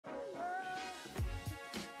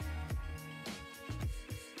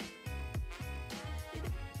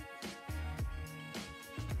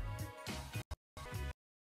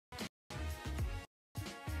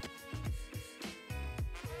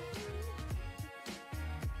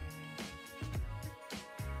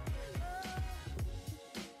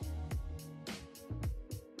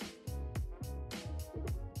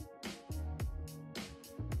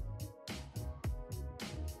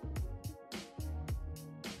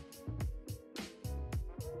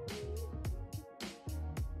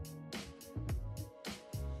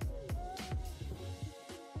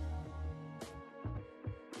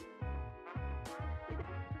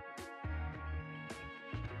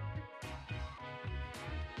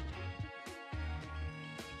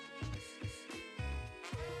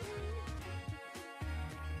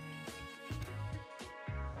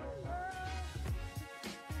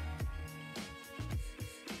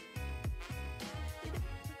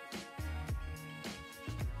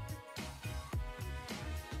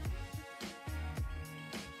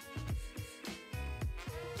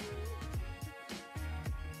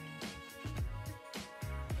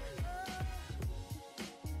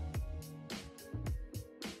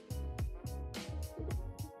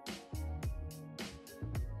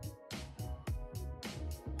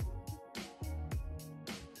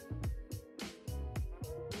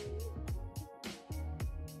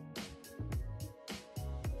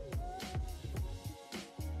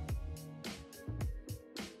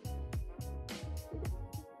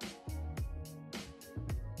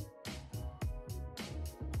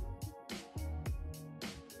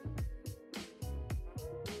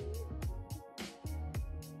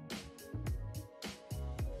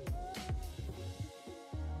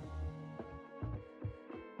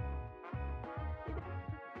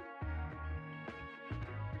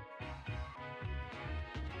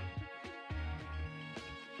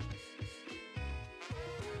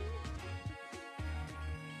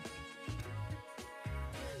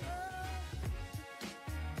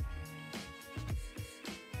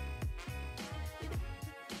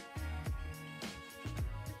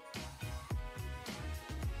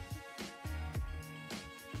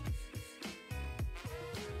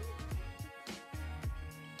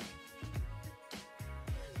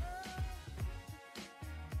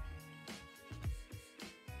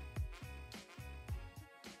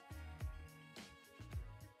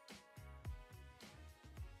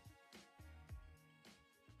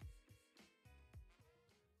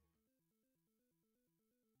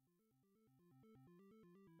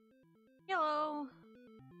Hello.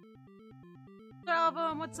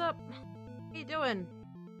 Salvo, what's up? How you doing?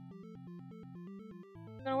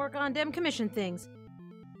 Gonna work on dem commission things.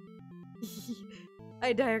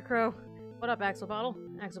 Hi, Dire Crow. What up, Axolotl?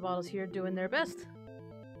 Axolotl's here doing their best.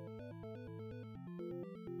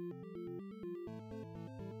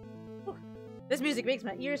 Whew. This music makes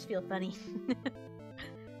my ears feel funny.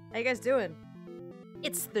 How you guys doing?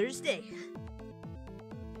 It's Thursday.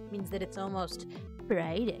 Means that it's almost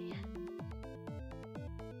Friday.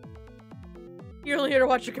 You're only here to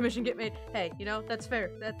watch your commission get made. Hey, you know, that's fair.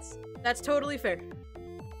 That's totally fair.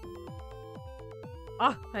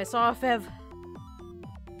 Ah, I saw a Fev.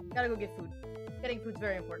 Gotta go get food. Getting food's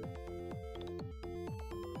very important.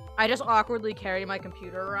 I just awkwardly carry my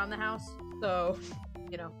computer around the house, so,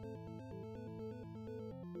 you know.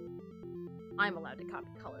 I'm allowed to copy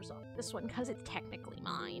colors off this one because it's technically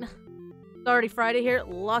mine. It's already Friday here.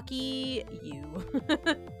 Lucky you.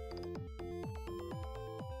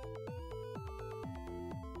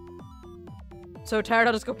 So tired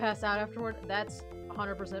I'll just go pass out afterward. That's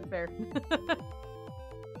 100% fair.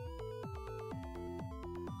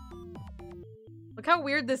 Look how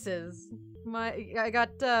weird this is. I got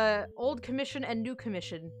old commission and new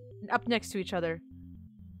commission up next to each other.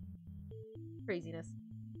 Craziness.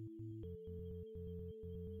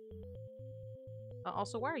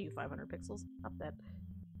 Also, why are you 500 pixels? Up that.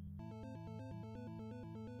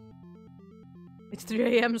 It's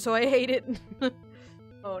 3 AM, so I hate it.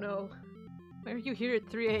 Oh no. Why are you here at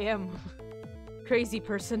 3 AM? Crazy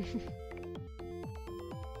person.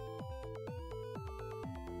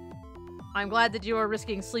 I'm glad that you are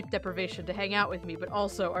risking sleep deprivation to hang out with me, but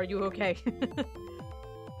also, are you okay?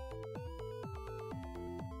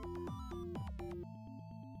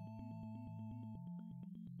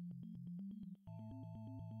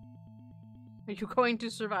 Are you going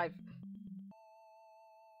to survive?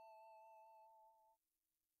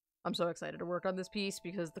 I'm so excited to work on this piece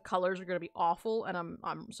because the colors are going to be awful and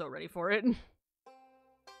I'm so ready for it.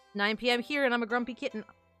 9 PM here and I'm a grumpy kitten.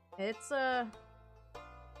 It's 8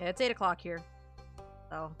 o'clock here.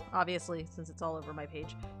 So, obviously, since it's all over my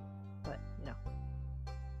page. But, you know.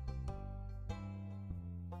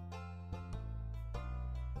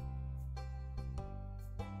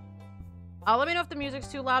 Let me know if the music's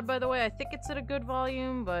too loud, by the way. I think it's at a good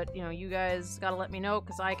volume, but, you know, you guys gotta let me know,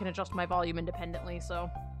 because I can adjust my volume independently, so.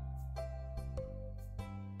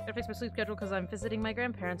 Gotta fix my sleep schedule, because I'm visiting my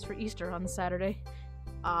grandparents for Easter on Saturday.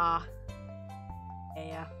 Yeah.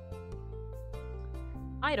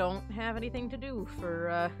 I don't have anything to do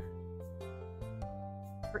for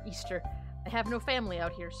Easter. I have no family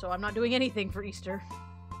out here, so I'm not doing anything for Easter.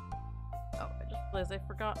 Oh, I just realized I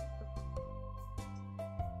forgot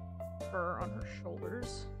the fur on her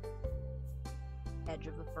shoulders. Edge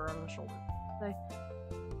of the fur on the shoulder.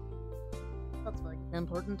 That's like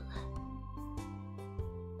important.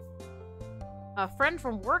 A friend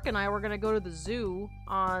from work and I were gonna go to the zoo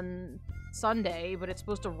on Sunday, but it's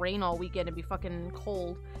supposed to rain all weekend and be fucking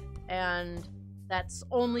cold, and that's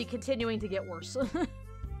only continuing to get worse. Because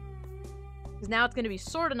now it's gonna be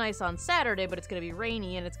sorta nice on Saturday, but it's gonna be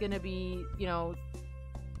rainy, and it's gonna be, you know,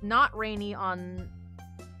 not rainy on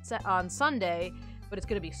Sunday, but it's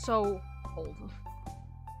gonna be so cold.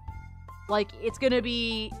 Like, it's gonna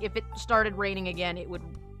be, if it started raining again, it would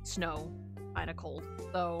snow kinda cold.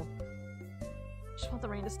 So, I just want the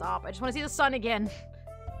rain to stop. I just want to see the sun again.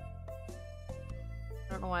 I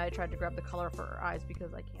don't know why I tried to grab the color for her eyes,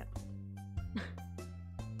 because I can't.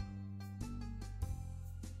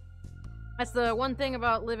 That's the one thing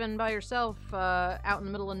about living by yourself out in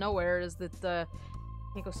the middle of nowhere, is that you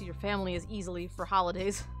can't go see your family as easily for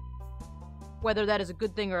holidays. Whether that is a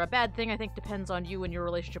good thing or a bad thing, I think depends on you and your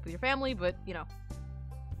relationship with your family, but, you know.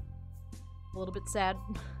 A little bit sad.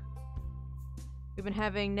 We've been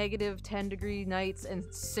having negative 10-degree nights and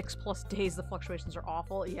 6+ days. The fluctuations are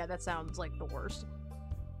awful. Yeah, that sounds like the worst.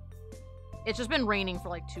 It's just been raining for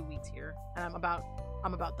like 2 weeks here, and I'm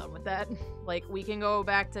about done with that. Like, we can go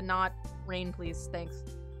back to not rain, please. Thanks.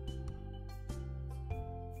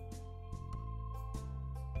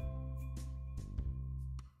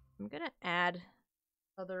 I'm gonna add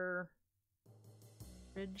other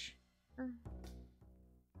bridge.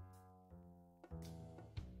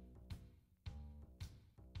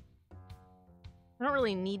 I don't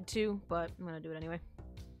really need to, but I'm gonna do it anyway.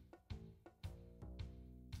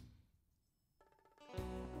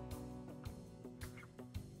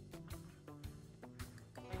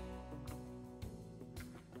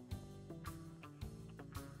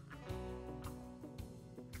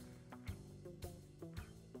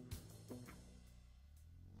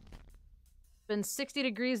 been 60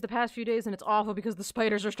 degrees the past few days and it's awful because the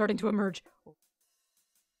spiders are starting to emerge.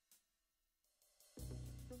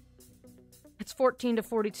 It's 14 to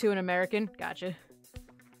 42 in American. Gotcha.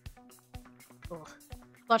 Ugh.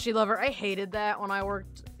 Slushy lover. I hated that when I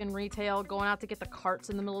worked in retail, going out to get the carts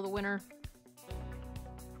in the middle of the winter.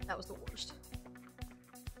 That was the worst.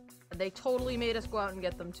 And they totally made us go out and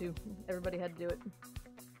get them too. Everybody had to do it.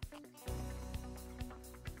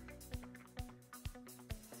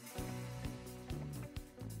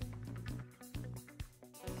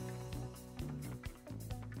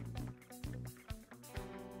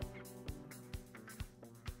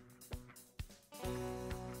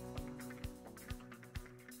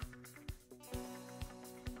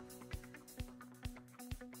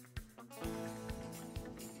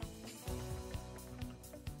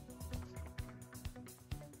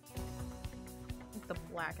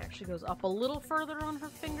 Actually goes up a little further on her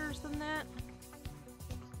fingers than that.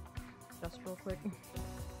 Just real quick.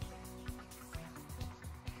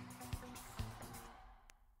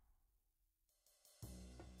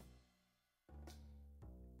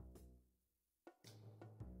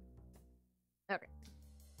 Okay.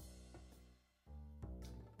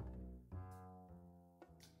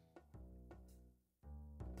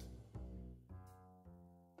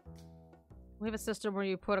 We have a system where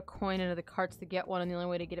you put a coin into the carts to get one, and the only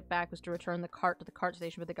way to get it back was to return the cart to the cart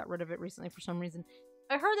station, but they got rid of it recently for some reason.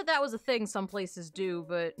 I heard that that was a thing some places do,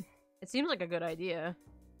 but it seems like a good idea.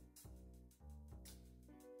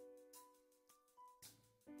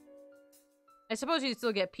 I suppose you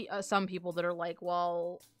still get some people that are like,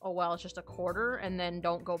 well, oh well, it's just a quarter, and then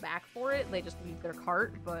don't go back for it. They just leave their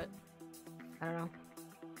cart, but I don't know.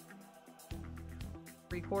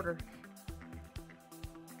 Free quarter.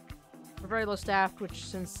 We're very low staffed, which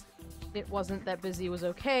since it wasn't that busy was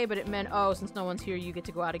okay, but it meant, oh, since no one's here, you get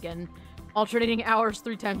to go out again. Alternating hours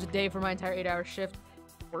 3 times a day for my entire 8-hour shift.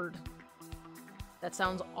 Word. That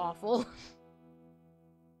sounds awful.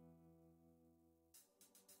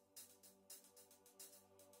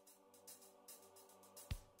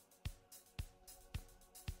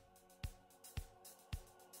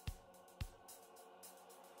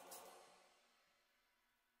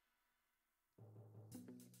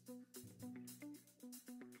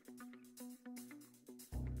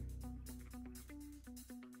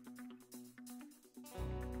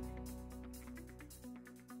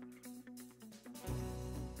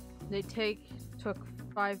 They took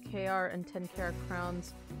 5 KR and 10 KR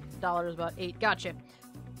crowns. Dollars about 8. Gotcha.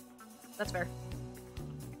 That's fair.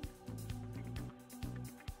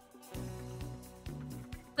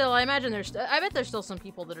 Still, I imagine I bet there's still some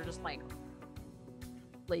people that are just like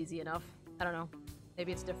lazy enough. I don't know.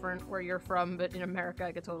 Maybe it's different where you're from, but in America,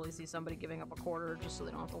 I could totally see somebody giving up a quarter just so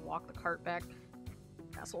they don't have to walk the cart back.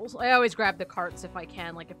 Assholes. I always grab the carts if I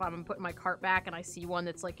can. Like, if I'm putting my cart back and I see one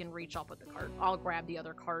that's, like, in reach, I'll put the cart. I'll grab the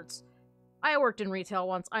other carts. I worked in retail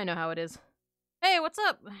once. I know how it is. Hey, what's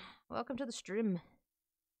up? Welcome to the stream.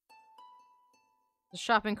 The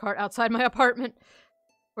shopping cart outside my apartment.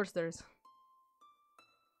 Of course there is.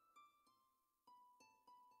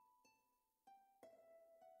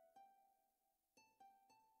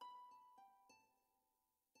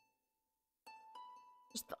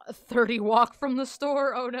 Just a 30 walk from the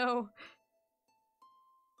store? Oh no.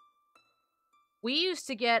 We used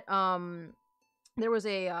to get, there was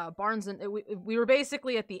a Barnes and... We were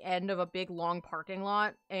basically at the end of a big, long parking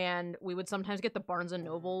lot, and we would sometimes get the Barnes and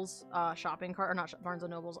Nobles shopping cart, or not Barnes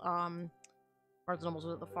and Nobles, Barnes and Nobles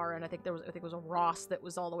was at the far end. I think it was a Ross that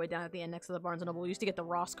was all the way down at the end next to the Barnes and Noble. We used to get the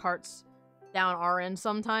Ross carts down our end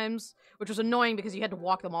sometimes, which was annoying because you had to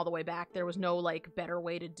walk them all the way back. There was no, like, better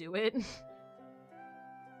way to do it.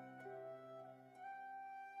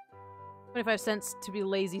 25 cents to be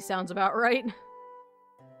lazy sounds about right.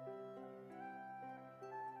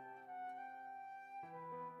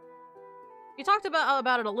 You talked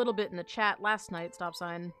about it a little bit in the chat last night, Stop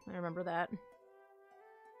Sign. I remember that.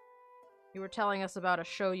 You were telling us about a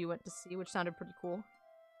show you went to see, which sounded pretty cool.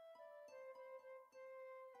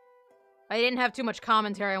 I didn't have too much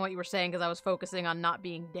commentary on what you were saying because I was focusing on not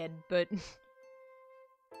being dead, but...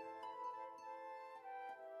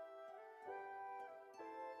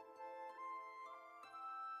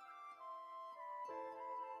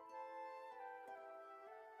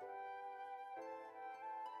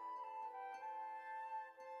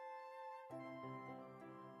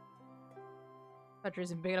 country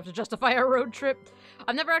isn't big enough to justify a road trip.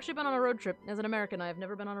 I've never actually been on a road trip. As an American, I've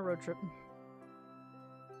never been on a road trip.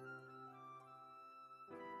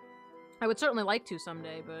 I would certainly like to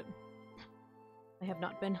someday, but I have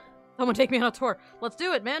not been. Someone take me on a tour. Let's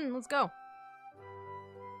do it, man. Let's go.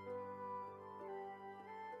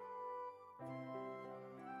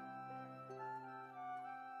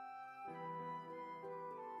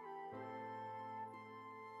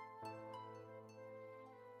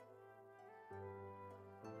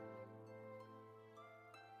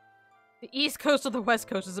 The east coast of the west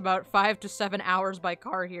coast is about 5 to 7 hours by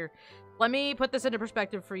car here. Let me put this into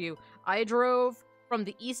perspective for you. I drove from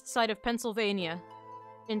the east side of Pennsylvania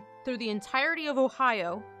through the entirety of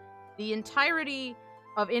Ohio, the entirety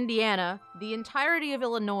of Indiana, the entirety of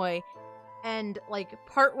Illinois, and, like,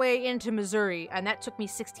 partway into Missouri, and that took me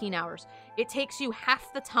 16 hours. It takes you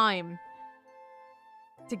half the time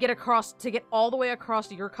to get all the way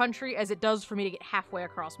across your country as it does for me to get halfway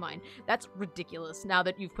across mine. That's ridiculous, now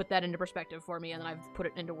that you've put that into perspective for me and then I've put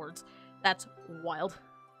it into words. That's wild.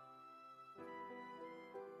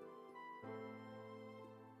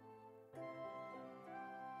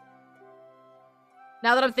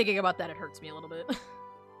 Now that I'm thinking about that, it hurts me a little bit.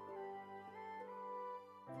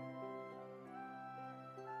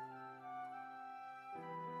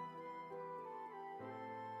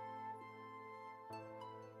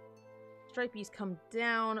 Stripies come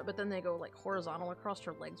down, but then they go, like, horizontal across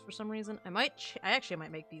her legs for some reason. I actually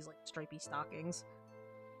might make these, like, stripy stockings.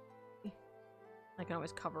 I can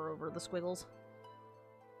always cover over the squiggles.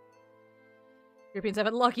 Europeans have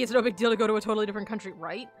it lucky. It's no big deal to go to a totally different country,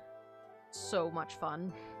 right? So much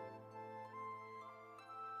fun.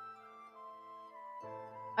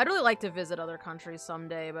 I'd really like to visit other countries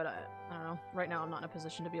someday, but I don't know. Right now, I'm not in a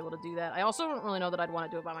position to be able to do that. I also don't really know that I'd want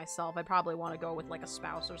to do it by myself. I'd probably want to go with, like, a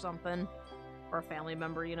spouse or something. Or a family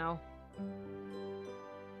member, you know?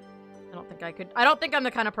 I don't think I could. I don't think I'm the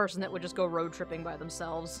kind of person that would just go road tripping by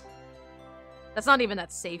themselves. That's not even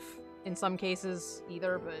that safe in some cases,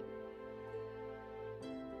 either, but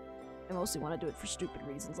I mostly want to do it for stupid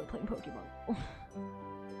reasons, like playing Pokemon.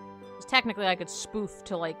 Because technically I could spoof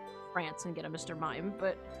to, like, France and get a Mr. Mime,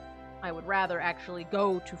 but I would rather actually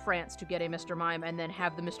go to France to get a Mr. Mime and then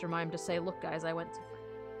have the Mr. Mime to say, look guys, I went to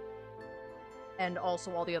France. And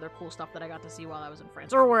also all the other cool stuff that I got to see while I was in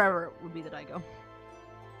France, or wherever it would be that I go.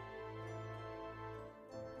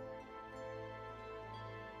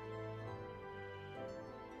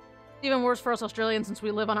 Even worse for us Australians since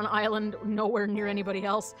we live on an island nowhere near anybody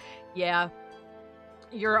else. Yeah.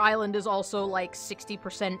 Your island is also like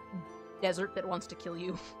 60% desert that wants to kill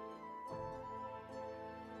you.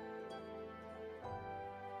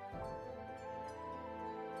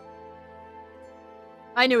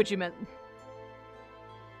 I knew what you meant.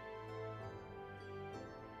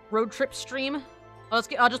 Road trip stream? I'll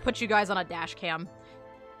just put you guys on a dash cam.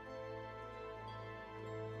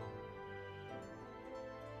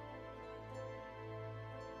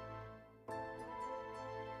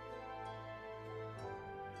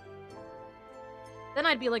 Then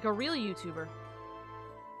I'd be like a real YouTuber.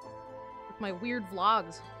 With my weird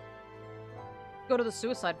vlogs. Go to the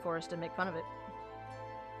suicide forest and make fun of it.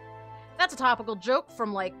 That's a topical joke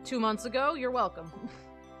from like 2 months ago. You're welcome.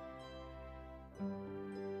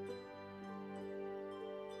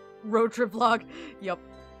 Road trip vlog. Yup.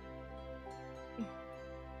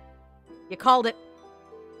 You called it.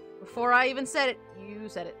 Before I even said it, you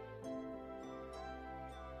said it.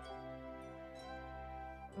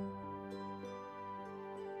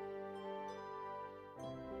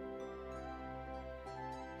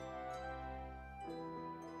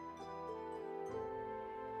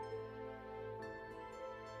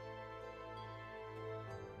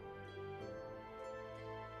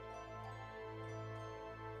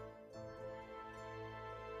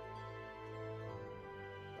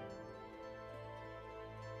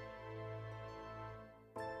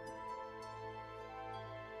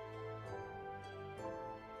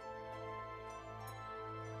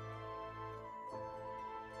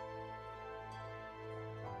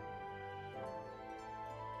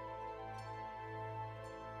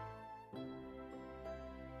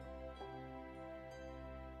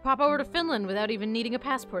 Pop over to Finland without even needing a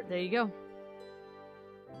passport. There you go.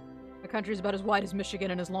 The country's about as wide as Michigan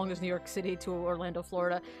and as long as New York City to Orlando,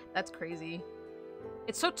 Florida. That's crazy.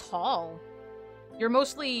 It's so tall. You're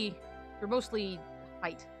mostly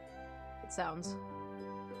height. It sounds.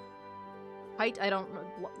 Height, I don't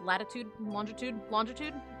know. Latitude? Longitude?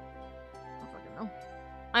 Longitude? I don't fucking know.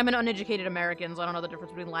 I'm an uneducated American, so I don't know the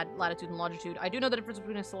difference between latitude and longitude. I do know the difference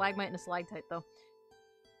between a stalagmite and a stalactite, though.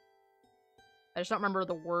 I just don't remember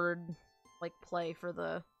the word, like, play for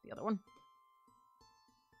the other one.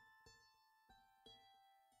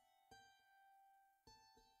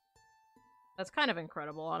 That's kind of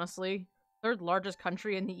incredible, honestly. Third largest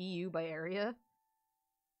country in the EU by area.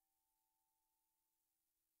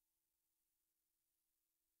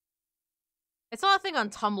 I saw a thing on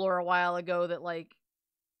Tumblr a while ago that, like,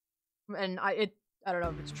 and I don't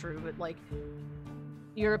know if it's true, but, like,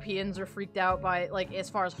 Europeans are freaked out by, like, as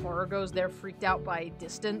far as horror goes, they're freaked out by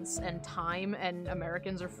distance and time, and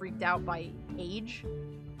Americans are freaked out by age.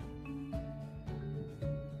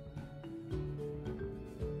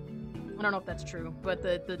 I don't know if that's true, but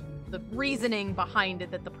the reasoning behind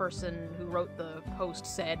it that the person who wrote the post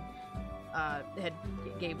said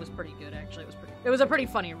gave was pretty good. Actually, it was a pretty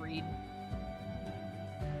funny read.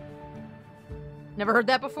 Never heard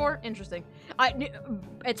that before? Interesting.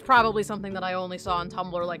 It's probably something that I only saw on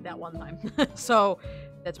Tumblr like that one time. So,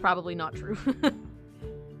 that's probably not true.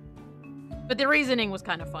 But the reasoning was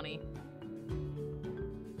kind of funny.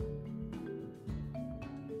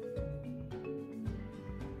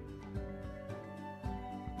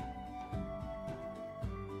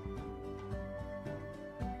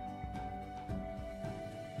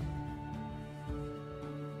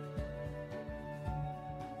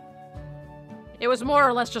 It was more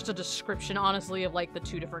or less just a description, honestly, of, like, the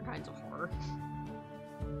two different kinds of horror.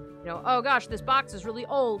 You know, oh gosh, this box is really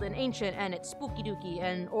old and ancient, and it's spooky dooky,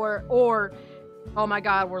 and, or, oh my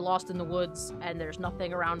god, we're lost in the woods, and there's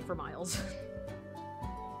nothing around for miles.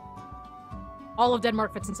 All of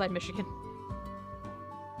Denmark fits inside Michigan.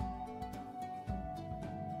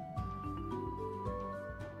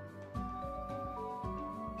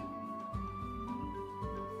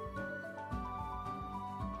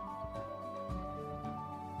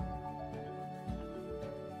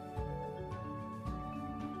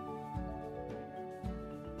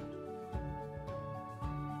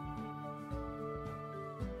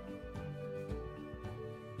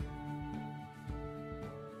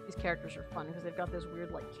 Characters are fun because they've got this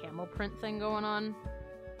weird like camo print thing going on,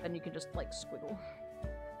 and you can just like squiggle.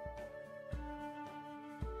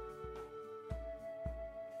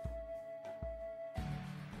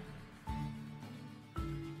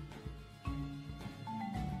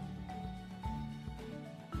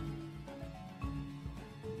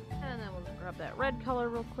 And then we'll grab that red color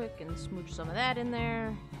real quick and smooch some of that in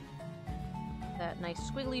there. That nice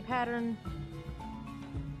squiggly pattern.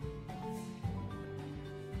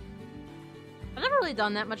 I've never really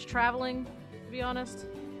done that much traveling, to be honest.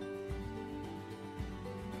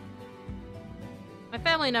 My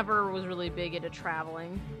family never was really big into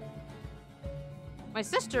traveling. My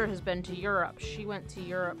sister has been to Europe. She went to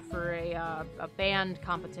Europe for a band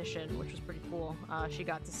competition, which was pretty cool. She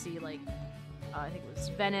got to see, like, I think it was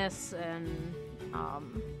Venice and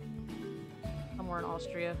somewhere in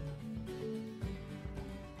Austria.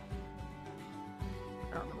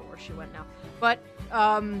 I don't remember where she went now. But,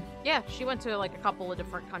 yeah, she went to, like, a couple of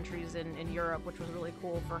different countries in Europe, which was really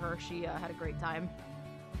cool for her. She had a great time.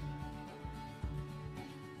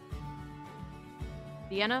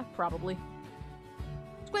 Vienna? Probably.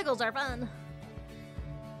 Squiggles are fun!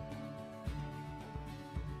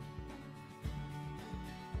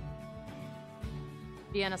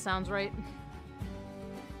 Vienna sounds right.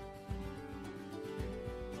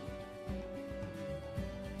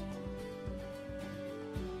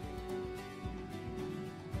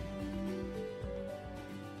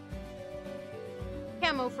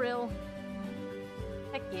 Camo frill.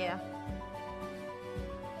 Heck yeah.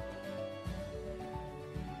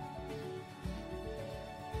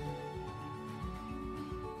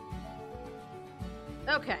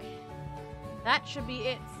 Okay. That should be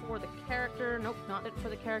it for the character. Nope, not it for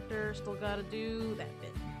the character. Still gotta do that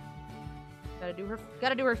bit. Gotta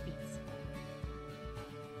do her feet.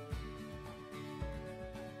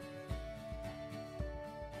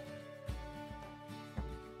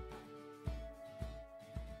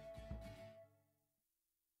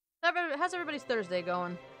 How's everybody's Thursday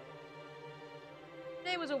going?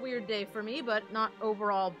 Today was a weird day for me, but not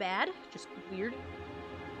overall bad, just weird.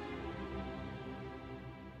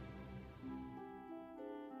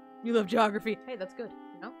 You love geography. Hey, that's good,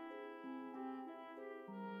 you know?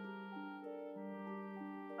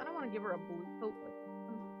 I don't want to give her a blue coat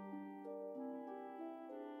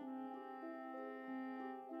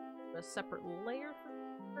like a separate layer for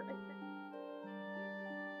her, I think.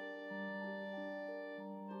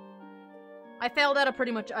 I failed at a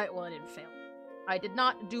pretty much, well, I didn't fail. I did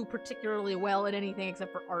not do particularly well at anything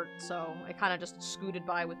except for art, so I kind of just scooted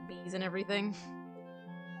by with B's and everything.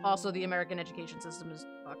 Also, the American education system is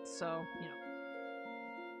fucked, so, you know.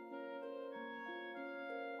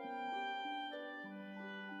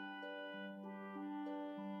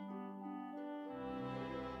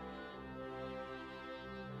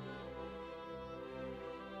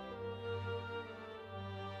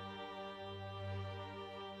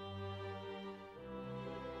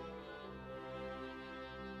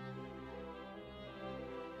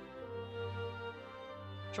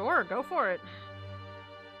 Sure, go for it.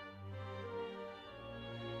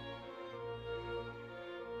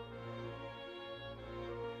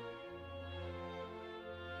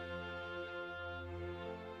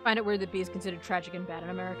 Find it weird that B is considered tragic and bad in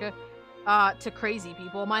America. to crazy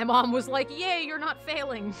people. My mom was like, yay, you're not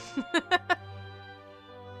failing.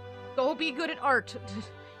 Go be good at art.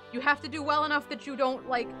 You have to do well enough that you don't,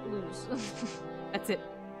 like, lose. That's it.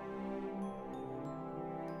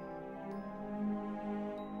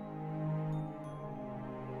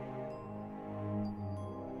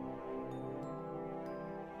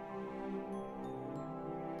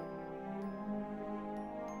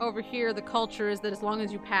 Over here, the culture is that as long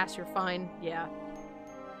as you pass, you're fine. Yeah.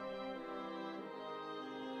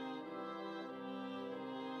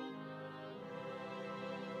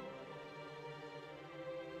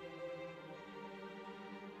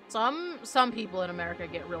 Some people in America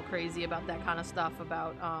get real crazy about that kind of stuff,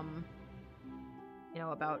 about, you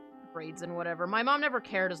know, about grades and whatever. My mom never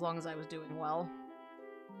cared as long as I was doing well.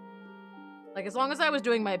 Like, as long as I was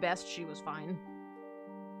doing my best, she was fine.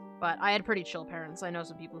 But I had pretty chill parents. I know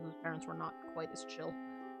some people whose parents were not quite as chill.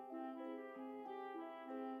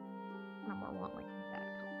 I don't more want, like, that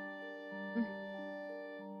color.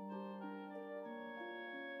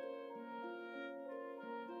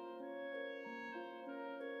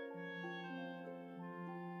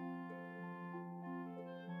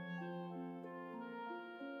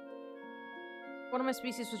 One of my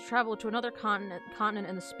species was traveled to another continent,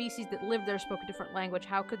 and the species that lived there spoke a different language.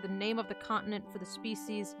 How could the name of the continent for the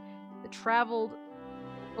species that traveled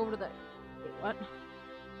over to the... Wait, what?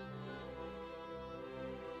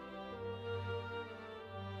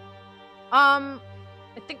 I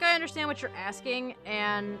think I understand what you're asking,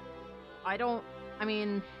 and I don't... I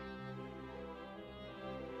mean...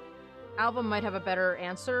 Album might have a better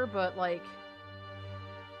answer, but, like...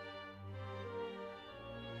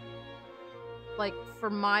 Like, for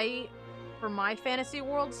my fantasy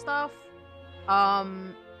world stuff,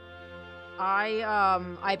 I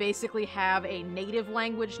basically have a native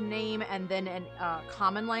language name and then a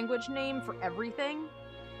common language name for everything.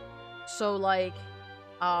 So, like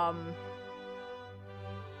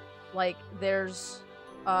there's,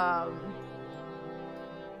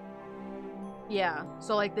 yeah,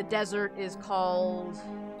 so, like, the desert is called,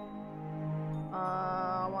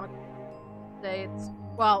 I want to say it's...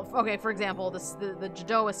 Well, okay, for example, the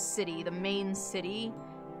Jadoa city, the main city,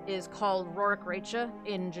 is called Rorik Recha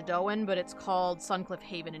in Jadoan, but it's called Suncliff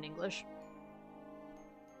Haven in English.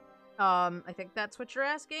 I think that's what you're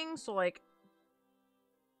asking. So, like,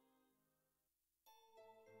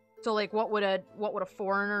 what would a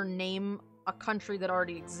foreigner name a country that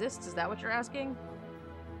already exists? Is that what you're asking?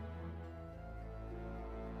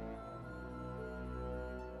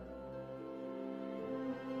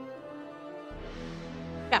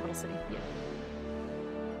 Capital city, yeah.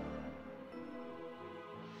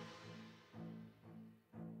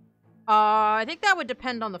 I think that would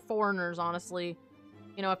depend on the foreigners, honestly.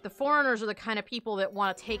 You know, if the foreigners are the kind of people that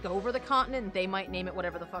want to take over the continent, they might name it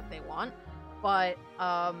whatever the fuck they want. But,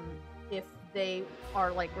 if they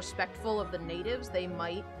are, like, respectful of the natives, they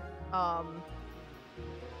might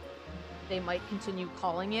continue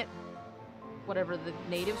calling it whatever the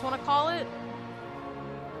natives want to call it.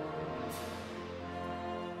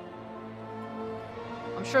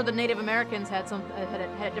 I'm sure the Native Americans had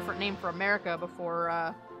a different name for America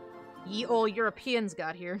before ye old Europeans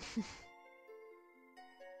got here.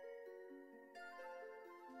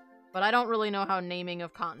 But I don't really know how naming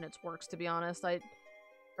of continents works, to be honest.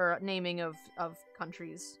 Or naming of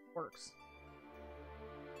countries works.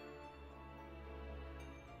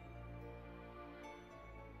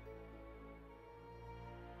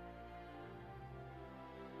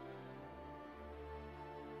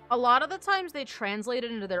 A lot of the times they translate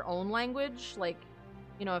it into their own language, like,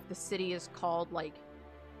 you know, if the city is called, like,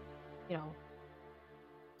 you know,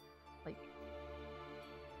 like,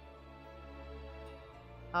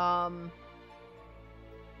 trying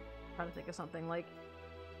to think of something, like,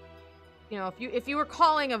 you know, if you were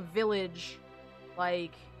calling a village,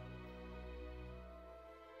 like,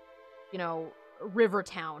 you know,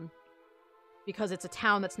 Rivertown, because it's a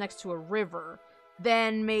town that's next to a river,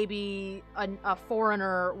 then maybe a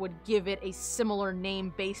foreigner would give it a similar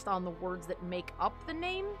name based on the words that make up the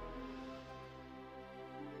name.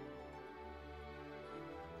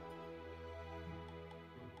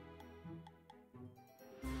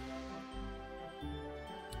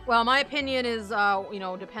 Well, my opinion is, you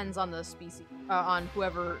know, depends on the species, on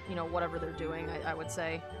whoever, you know, whatever they're doing, I would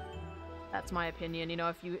say. That's my opinion. You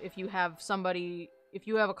know, if you have somebody... If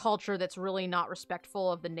you have a culture that's really not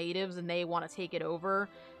respectful of the natives and they want to take it over,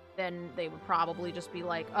 then they would probably just be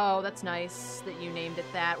like, oh, that's nice that you named it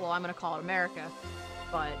that. Well, I'm going to call it America.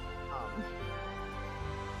 But,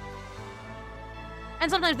 and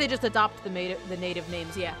sometimes they just adopt the native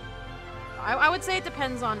names, yeah. I would say it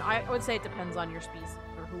depends on, your species,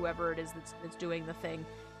 or whoever it is that's doing the thing.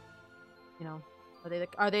 You know,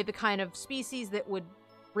 are they the kind of species that would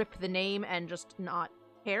rip the name and just not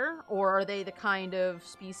care, or are they the kind of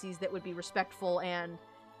species that would be respectful and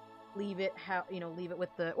leave it leave it with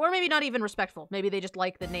the, or maybe not even respectful, maybe they just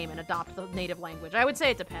like the name and adopt the native language? I would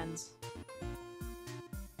say it depends.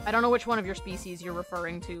 I don't know which one of your species you're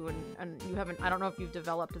referring to, and you haven't, I don't know if you've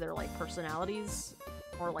developed their like personalities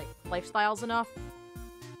or like lifestyles enough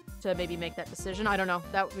to maybe make that decision. I don't know,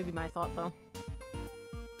 that would be my thought though.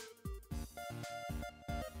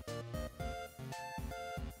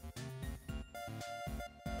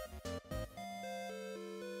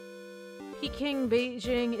 Peking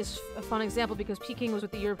Beijing is a fun example because Peking was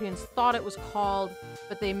what the Europeans thought it was called,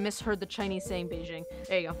 but they misheard the Chinese saying Beijing.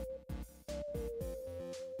 There you go.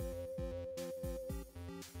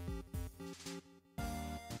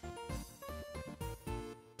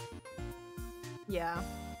 Yeah.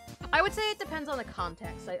 I would say it depends on the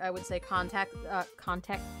context. I would say context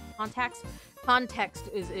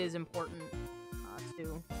is important,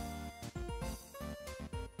 too.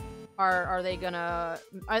 Are they gonna...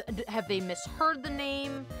 have they misheard the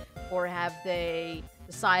name? Or have they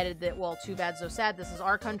decided that, well, too bad, so sad, this is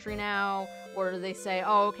our country now? Or do they say,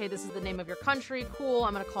 oh, okay, this is the name of your country, cool,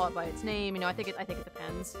 I'm gonna call it by its name? You know, I think it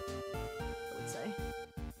depends, I would say.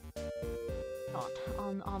 Thought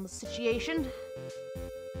on the situation.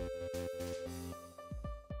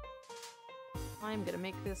 I'm gonna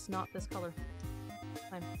make this not this color.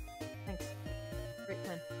 Fine. Thanks. Great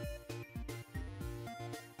pen.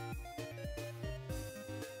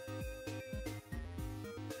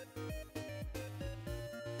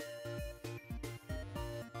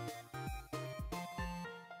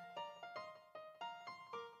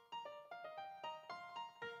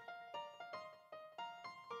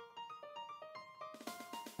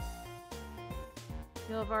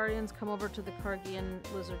 The Alvarians come over to the Kargian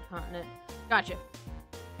lizard continent. Gotcha.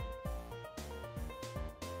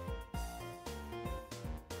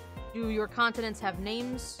 Do your continents have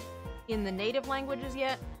names in the native languages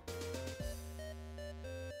yet?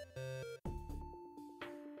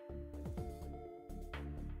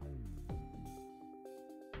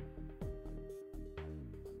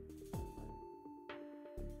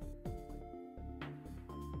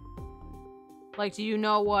 Like, do you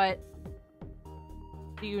know what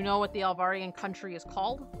the Alvarian country is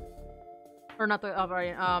called? Or not the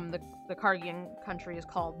Alvarian, the Kargian country is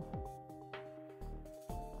called.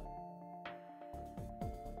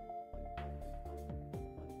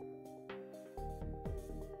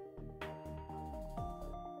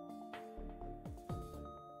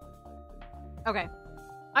 Okay.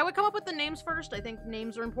 I would come up with the names first. I think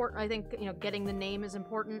names are important. I think, you know, getting the name is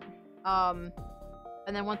important. And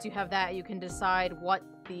then once you have that, you can decide what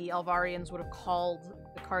the Alvarians would have called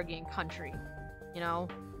the Kargian country. You know,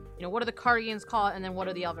 what do the Kargians call it, and then what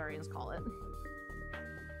do the Alvarians call it?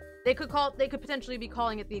 They could potentially be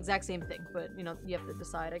calling it the exact same thing, but, you know, you have to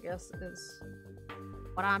decide, I guess, is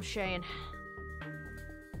what I'm saying.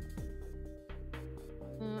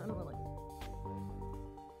 I don't really.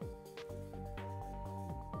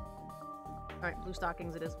 Alright, blue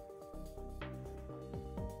stockings it is.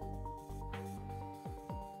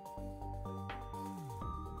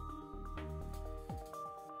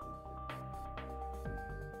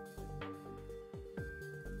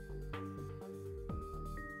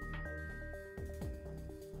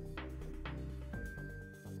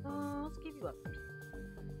 Let's give you up.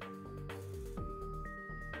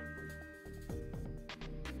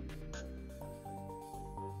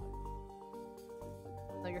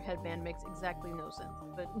 No, your headband makes exactly no sense,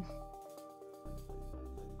 but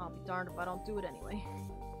I'll be darned if I don't do it anyway.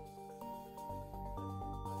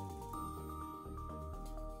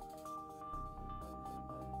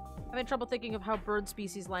 Having trouble thinking of how bird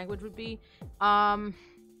species language would be.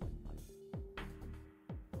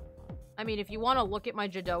 I mean, if you want to look at my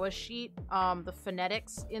Jadoa sheet, the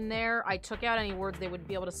phonetics in there, I took out any words they wouldn't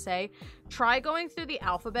be able to say. Try going through the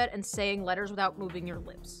alphabet and saying letters without moving your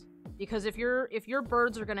lips. Because if your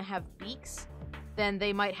birds are going to have beaks, then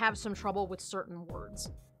they might have some trouble with certain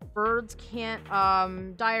words. Birds can't,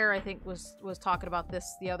 Dyer, I think, was talking about this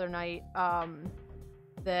the other night,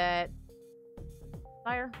 that...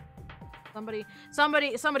 Dyer? Somebody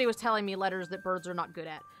was telling me letters that birds are not good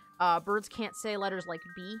at. Birds can't say letters like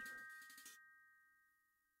B.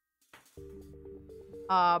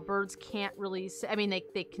 Birds can't really say, I mean,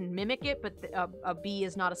 they can mimic it, but a B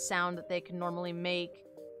is not a sound that they can normally make.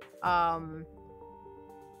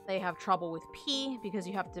 They have trouble with P, because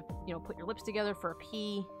you have to, you know, put your lips together for a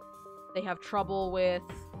P. They have trouble with...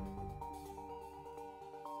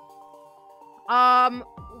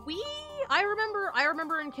 We I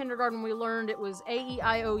remember in kindergarten we learned it was A, E,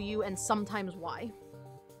 I, O, U, and sometimes Y.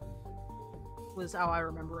 Was how I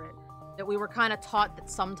remember it. That we were kind of taught that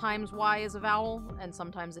sometimes Y is a vowel, and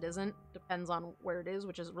sometimes it isn't. Depends on where it is,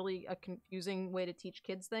 which is really a confusing way to teach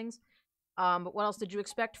kids things. But what else did you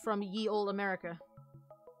expect from ye old America?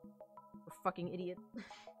 You're a fucking idiot.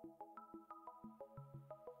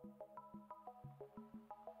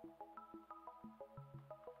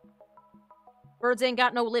 Birds ain't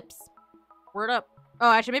got no lips. Word up.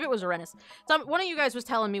 Oh, actually, maybe it was Uranus. One of you guys was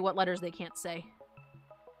telling me what letters they can't say.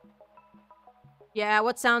 Yeah,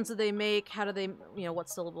 what sounds do they make? How do they, you know, what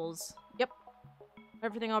syllables? Yep.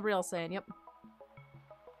 Everything Aubrielle's saying, yep.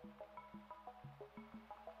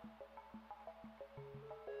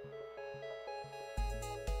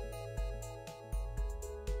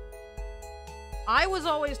 I was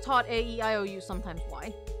always taught A, E, I, O, U, sometimes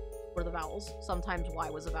Y. Were the vowels. Sometimes Y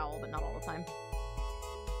was a vowel, but not all the time.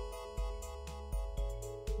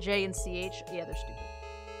 J and CH, yeah, they're stupid.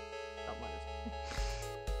 Dumb letters.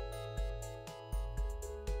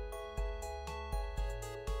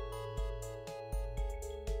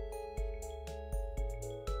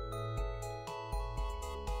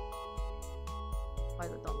 Why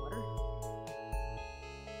is it dumb letter?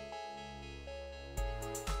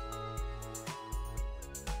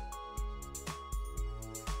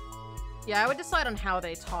 Yeah, I would decide on how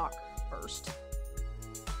they talk first.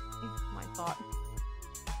 My thought.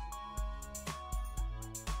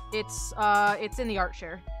 It's in the art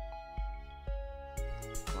share.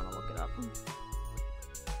 I want to look it up.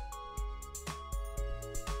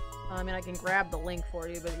 I mean, I can grab the link for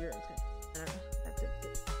you, but you're that's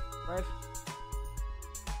it. Drive.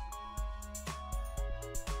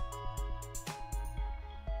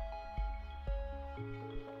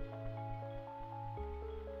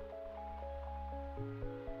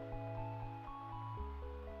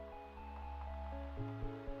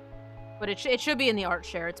 But it should be in the art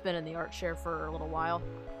share. It's been in the art share for a little while.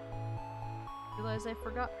 Realize I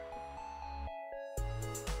forgot.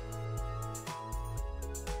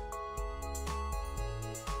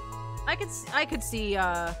 I could see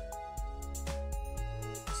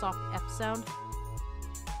soft F sound.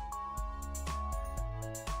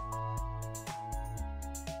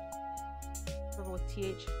 Struggle with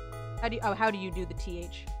TH. How do you do the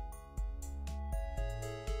TH?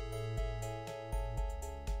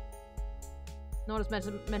 No one has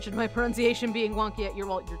mentioned my pronunciation being wonky.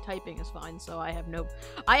 Your typing is fine, so I have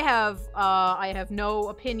no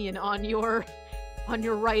opinion on your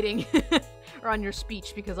writing or on your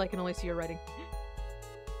speech because I can only see your writing.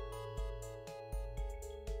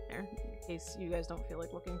 There, in case you guys don't feel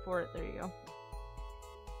like looking for it, there you go.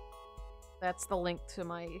 That's the link to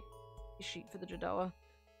my sheet for the Jadoa.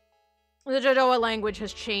 The Jadoa language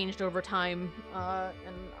has changed over time,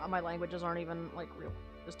 and my languages aren't even like real,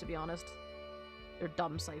 just to be honest. They're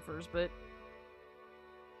dumb ciphers, but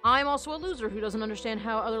I'm also a loser who doesn't understand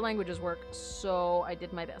how other languages work, so I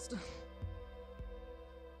did my best.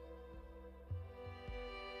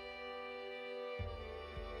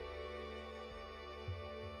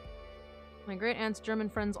 My great-aunt's German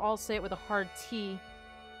friends all say it with a hard T.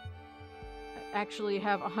 I actually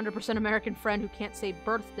have a 100% American friend who can't say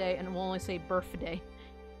birthday and will only say birthday.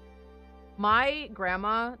 My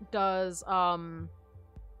grandma does,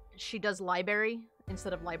 she does library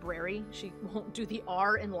instead of library. She won't do the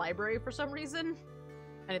R in library for some reason,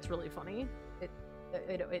 and it's really funny. It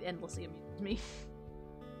endlessly amuses me.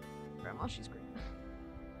 Grandma, she's great.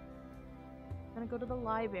 I'm gonna go to the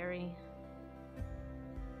library.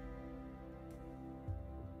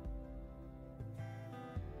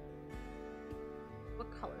 What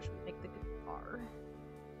color should we make the guitar?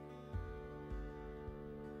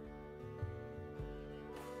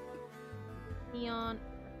 Neon.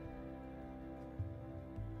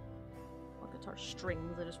 Guitar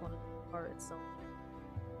strings, I just wanted the guitar itself.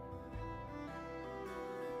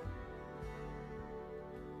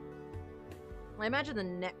 I imagine the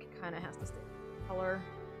neck kind of has to stay color.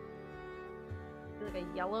 Like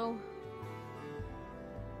a yellow.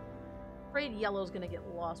 I'm afraid yellow's gonna get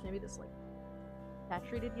lost. Maybe this like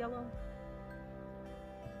saturated yellow.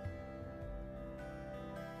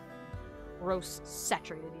 Gross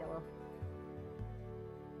saturated yellow.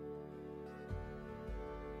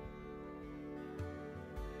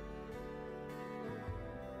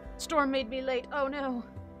 Storm made me late. Oh no.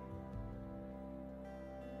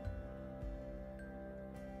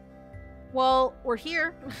 Well, we're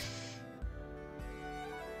here.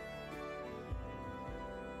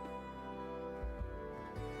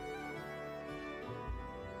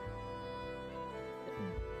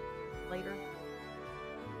 Later.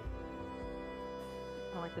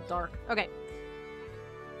 I don't like the dark. Okay.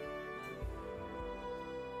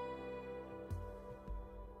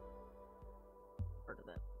 Part of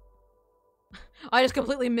that. I just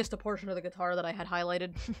completely missed a portion of the guitar that I had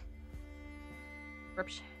highlighted.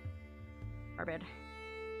 Oops. Our bad.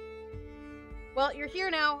 Well, you're here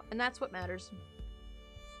now, and that's what matters.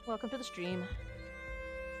 Welcome to the stream.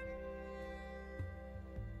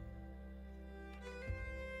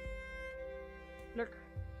 Lurk.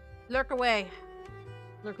 Lurk away.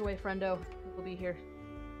 Lurk away, friendo. We'll be here.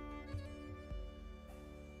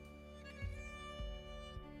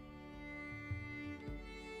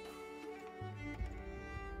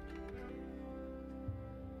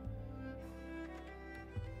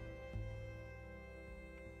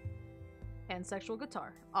 Pansexual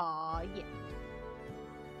guitar. Aw, yeah.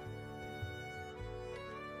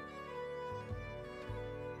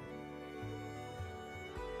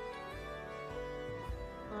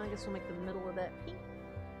 I guess we'll make the middle of that pink.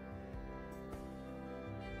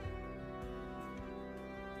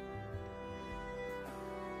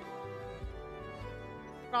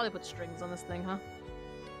 Probably put strings on this thing, huh?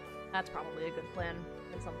 That's probably a good plan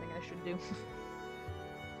and something I should do.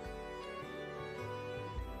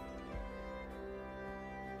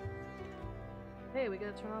 Hey, we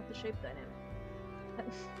gotta turn off the shape dynamic.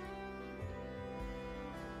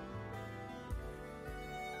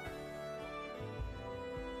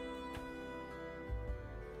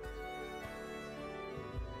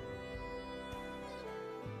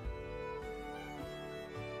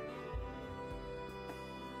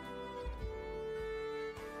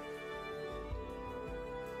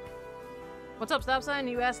 What's up, stop sign?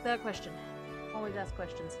 You asked that question. Always ask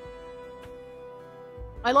questions.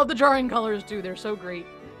 I love the drawing colors too, they're so great.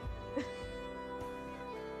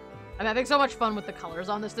 I'm having so much fun with the colors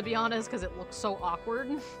on this, to be honest, because it looks so awkward.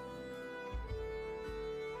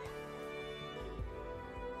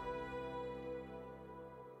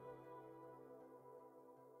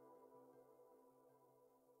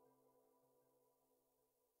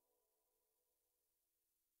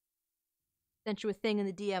 Sent you a thing in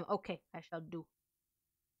the DM. Okay, I shall do.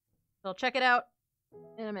 So I'll check it out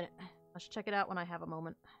in a minute. I should check it out when I have a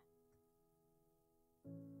moment.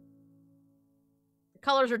 The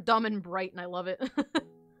colors are dumb and bright, and I love it. Of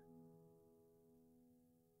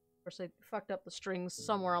course, I fucked up the strings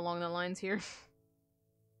somewhere along the lines here.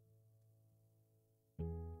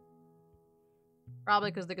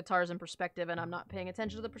 Probably because the guitar's in perspective, and I'm not paying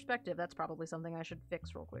attention to the perspective. That's probably something I should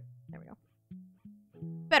fix real quick. There we go.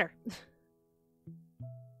 Better.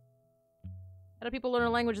 How do people learn a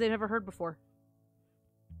language they've never heard before?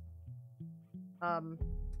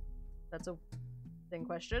 That's a thing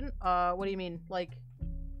question. What do you mean? Like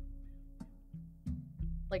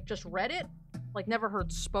just read it? Like never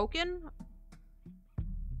heard spoken?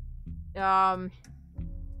 You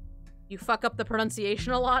fuck up the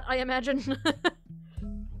pronunciation a lot, I imagine.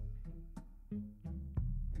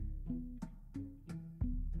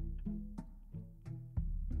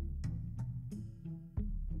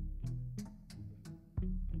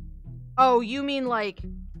 Oh, you mean like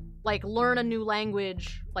learn a new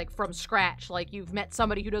language, like from scratch, like you've met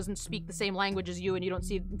somebody who doesn't speak the same language as you and you don't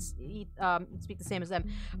speak the same as them.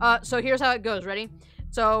 So here's how it goes, ready?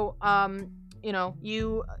 So, you know,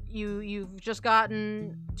 you've just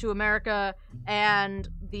gotten to America and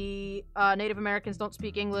the Native Americans don't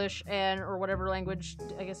speak English or whatever language,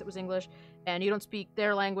 I guess it was English, and you don't speak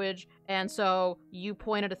their language, and so you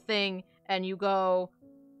point at a thing and you go,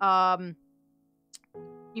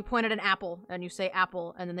 you point at an apple, and you say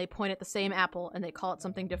apple, and then they point at the same apple, and they call it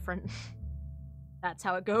something different. That's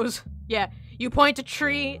how it goes. Yeah, you point to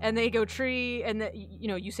tree, and they go tree, and you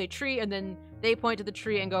know, you say tree, and then they point to the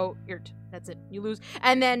tree and go irt. That's it. You lose.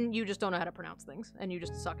 And then you just don't know how to pronounce things, and you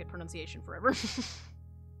just suck at pronunciation forever.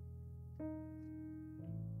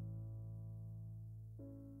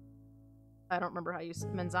 I don't remember how you say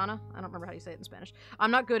manzana. I don't remember how you say it in Spanish.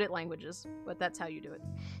 I'm not good at languages, but that's how you do it.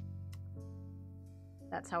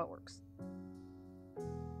 That's how it works.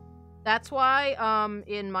 That's why,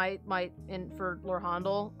 for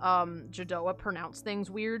Lorhandel, Jadoa pronounce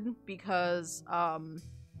things weird, because,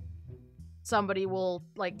 somebody will,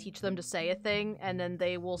 like, teach them to say a thing, and then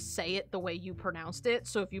they will say it the way you pronounced it,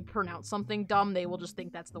 so if you pronounce something dumb, they will just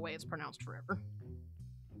think that's the way it's pronounced forever.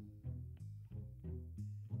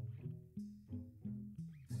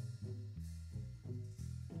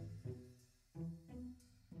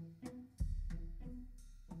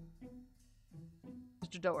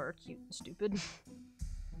 Jadoa are cute and stupid.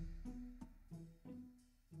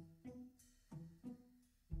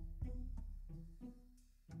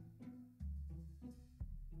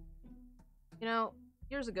 You know,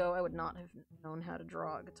 Years ago, I would not have known how to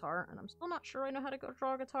draw a guitar, and I'm still not sure I know how to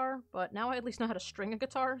draw a guitar, but now I at least know how to string a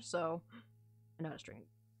guitar, so I know how to string it,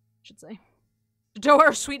 I should say. Joe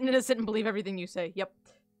are sweet and innocent and believe everything you say. Yep.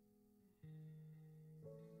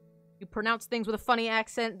 You pronounce things with a funny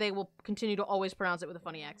accent, they will continue to always pronounce it with a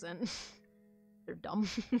funny accent. They're dumb,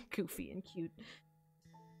 goofy, and cute.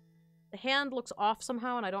 The hand looks off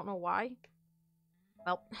somehow, and I don't know why.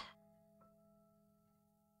 Well.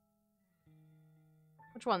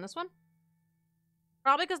 Which one? This one?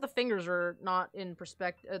 Probably because the fingers are not in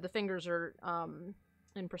perspective. The fingers are,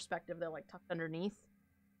 in perspective. They're, like, tucked underneath.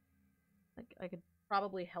 Like, I could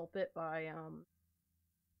probably help it by,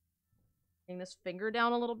 getting this finger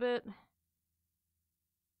down a little bit.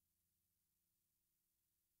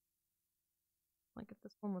 Like, if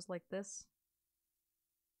this one was like this.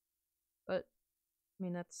 But, I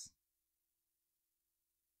mean, that's...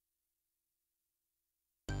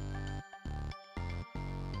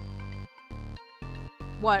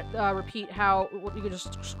 What? Repeat how... You could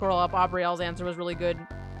just scroll up. Aubrielle's answer was really good.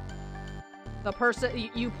 The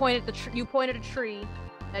person... You point at you point at a tree,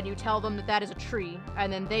 and you tell them that that is a tree,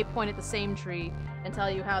 and then they point at the same tree and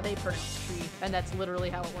tell you how they pronounce tree, and that's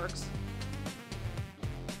literally how it works.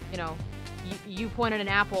 You know, you point at an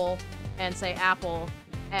apple and say apple,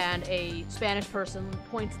 and a Spanish person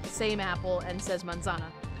points at the same apple and says manzana.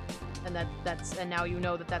 And and now you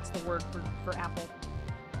know that that's the word for apple.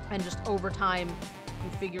 And just over time, you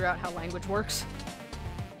figure out how language works.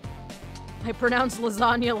 I pronounce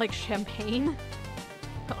lasagna like champagne.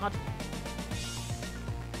 God.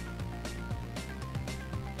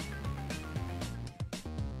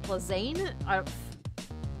 Lasagne?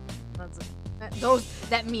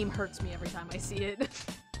 That meme hurts me every time I see it.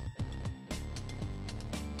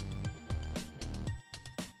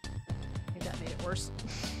 I think that made it worse.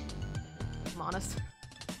 I'm honest.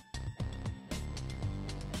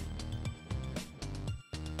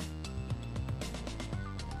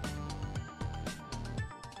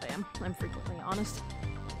 I'm frequently honest.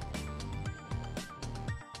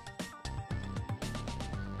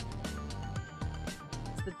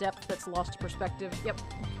 It's the depth that's lost perspective. Yep.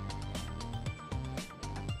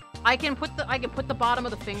 I can put the bottom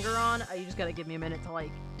of the finger on. You just gotta give me a minute to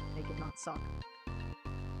like make it not suck.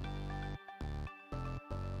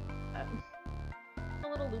 A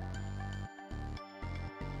little loop.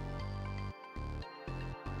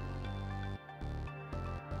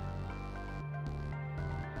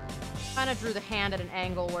 Kind of drew the hand at an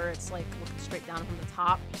angle where it's like looking straight down from the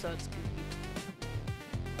top, so it's goofy.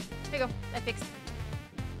 There you go. I fixed it.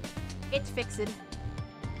 It's fixed. Am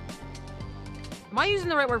I using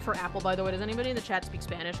the right word for apple, by the way? Does anybody in the chat speak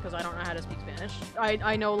Spanish? Because I don't know how to speak Spanish.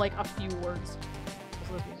 I know like a few words.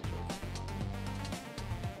 So this music's really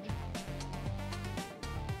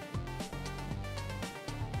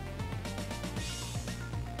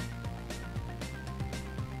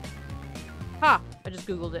Ha! I just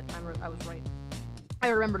googled it. I was right. I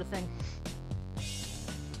remembered a thing.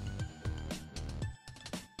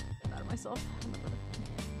 Get out of myself.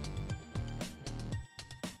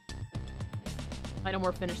 I know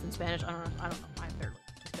more Finnish than Spanish. I don't know. I barely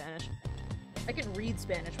speak Spanish. I can read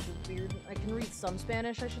Spanish, which is weird. I can read some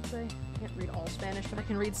Spanish, I should say. I can't read all Spanish, but I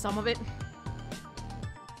can read some of it.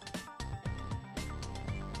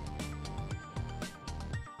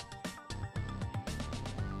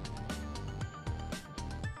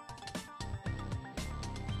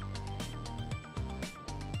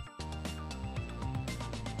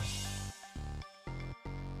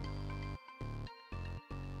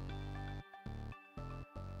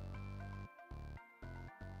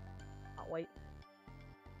 White.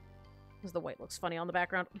 Because the white looks funny on the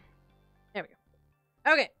background. There we go.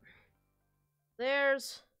 Okay.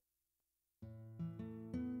 There's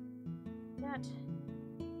that.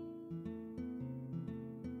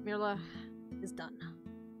 Mirla is done.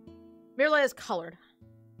 Mirla is colored.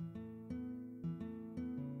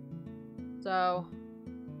 So,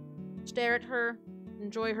 stare at her,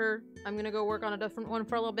 enjoy her. I'm gonna go work on a different one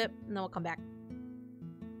for a little bit, and then we'll come back.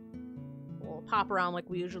 We'll hop around like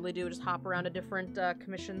we usually do, just hop around to different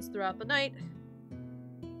commissions throughout the night.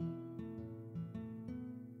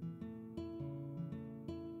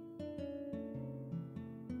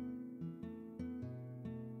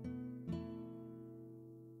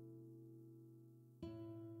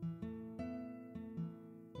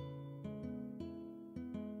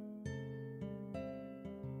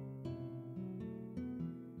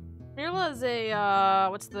 Mirla is a,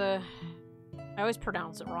 what's the... I always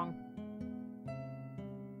pronounce it wrong.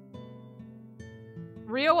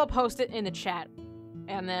 Rio will post it in the chat,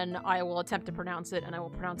 and then I will attempt to pronounce it, and I will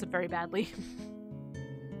pronounce it very badly.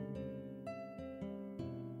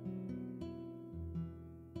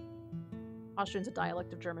 Austrian's a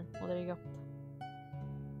dialect of German. Well, there you go.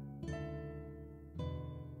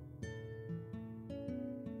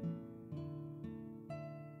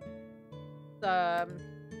 I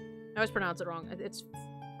always pronounce it wrong. It's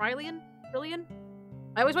Frillian? Frillian?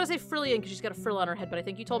 I always want to say Frillian because she's got a frill on her head, but I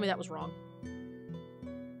think you told me that was wrong.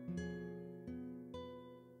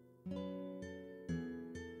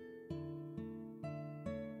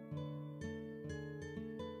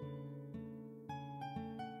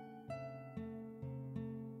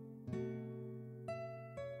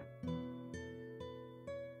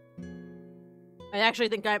 I actually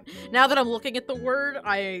think now that I'm looking at the word,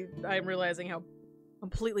 I'm realizing how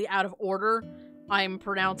completely out of order I'm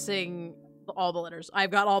pronouncing all the letters.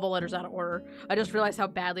 I've got all the letters out of order. I just realized how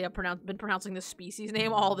badly I've been pronouncing this species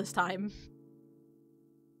name all this time.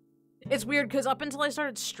 It's weird, because up until I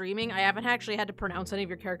started streaming, I haven't actually had to pronounce any of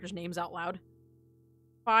your characters' names out loud.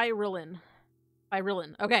 Fyrillin.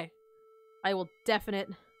 Fyrillin. Okay. I will definite...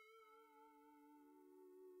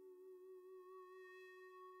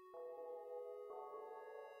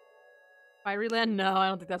 Fyrilan? No, I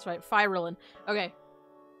don't think that's right. Fyrillin. Okay.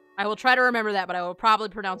 I will try to remember that, but I will probably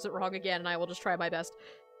pronounce it wrong again, and I will just try my best.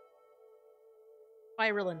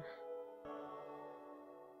 Fyrillin.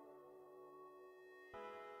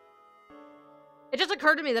 It just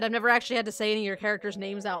occurred to me that I've never actually had to say any of your characters'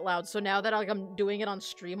 names out loud, so now that I'm doing it on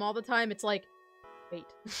stream all the time, it's like, wait.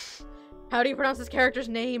 How do you pronounce this character's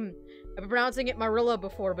name? I've been pronouncing it Marilla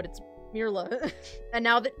before, but it's Mirla. And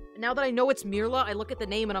now that I know it's Mirla, I look at the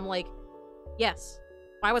name and I'm like, yes.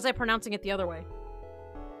 Why was I pronouncing it the other way?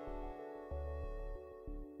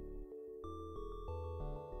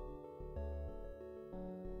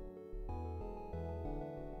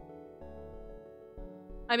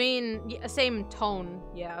 I mean, yeah, same tone,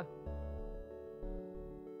 yeah.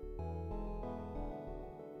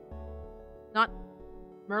 Not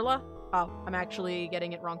Merla? Oh, I'm actually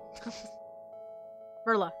getting it wrong.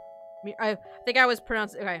 Merla. I think I was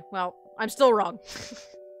pronouncing... Okay, well, I'm still wrong.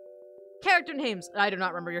 Character names. I do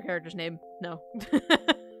not remember your character's name. No.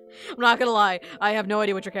 I'm not gonna lie. I have no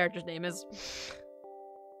idea what your character's name is.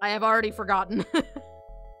 I have already forgotten.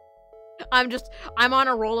 I'm on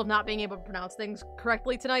a roll of not being able to pronounce things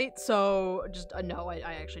correctly tonight, so just, no, I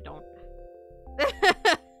actually don't.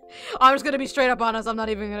 I'm just gonna be straight up honest, I'm not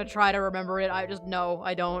even gonna try to remember it, no,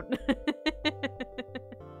 I don't.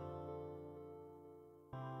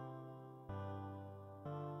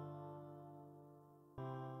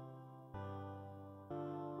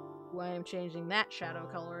 Ooh, I am changing that shadow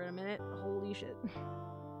color in a minute. Holy shit.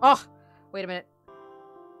 Oh! Wait a minute.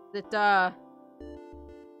 Is it,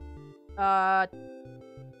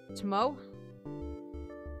 Timo?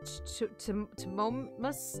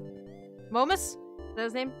 Timomus? Momus? Is that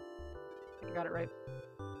his name? I think I got it right.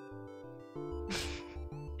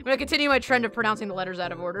 I'm gonna continue my trend of pronouncing the letters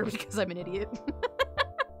out of order because I'm an idiot.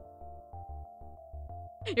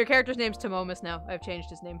 Your character's name's Timomus now. I've changed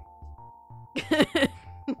his name.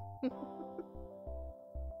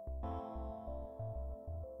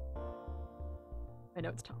 I know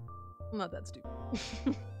it's Tom. I'm not that stupid.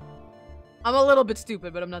 I'm a little bit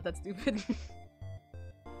stupid, but I'm not that stupid.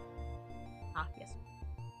 Ah, yes.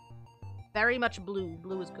 Very much blue.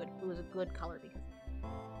 Blue is good. Blue is a good color because...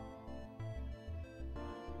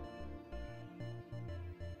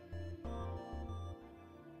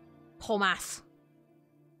 Thomas.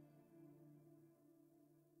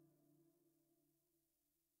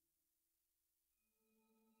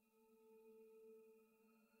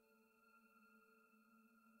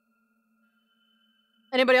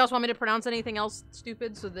 Anybody else want me to pronounce anything else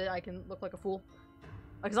stupid so that I can look like a fool?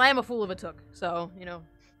 Because I am a fool if it took, so, you know.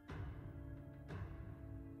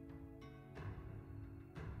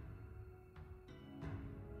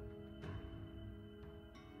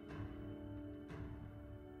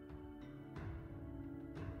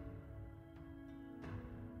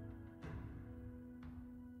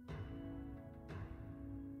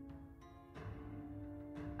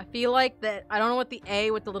 I feel like that, I don't know what the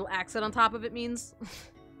A with the little accent on top of it means.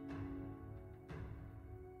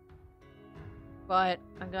 But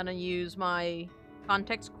I'm gonna use my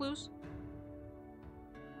context clues.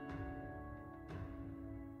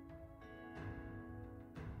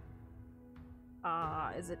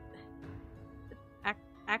 Is it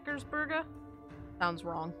Ackersberga? Sounds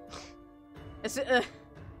wrong. Is it,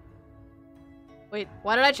 Wait,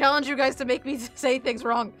 why did I challenge you guys to make me say things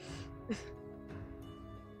wrong?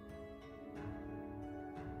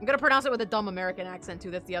 I'm gonna pronounce it with a dumb American accent, too.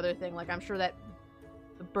 That's the other thing. Like, I'm sure that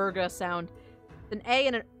the Berga sound... An A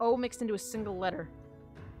and an O mixed into a single letter.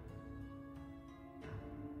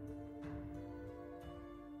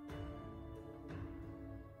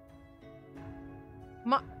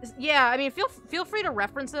 Yeah, I mean, feel free to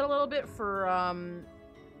reference it a little bit for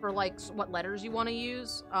like what letters you want to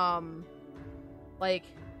use. Like,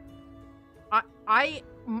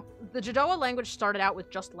 the Jadoa language started out with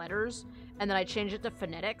just letters, and then I changed it to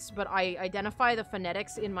phonetics, but I identify the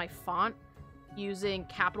phonetics in my font using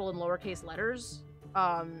capital and lowercase letters.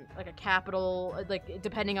 Like a capital, like,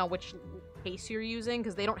 depending on which case you're using,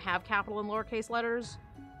 because they don't have capital and lowercase letters.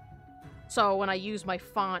 So when I use my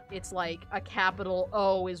font, it's like a capital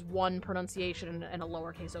O is one pronunciation, and a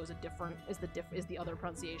lowercase o is the other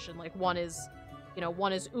pronunciation. Like, one is, you know,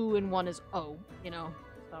 one is oo and one is o, you know,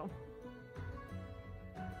 so.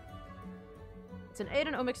 It's an A and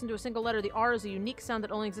an O mixed into a single letter. The R is a unique sound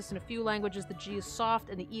that only exists in a few languages. The G is soft,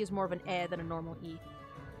 and the E is more of an E than a normal E.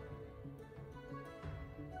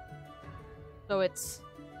 So it's...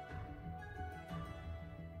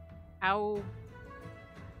 How...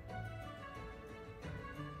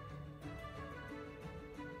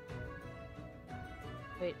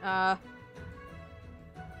 Wait,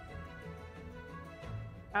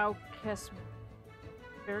 Aukesberga?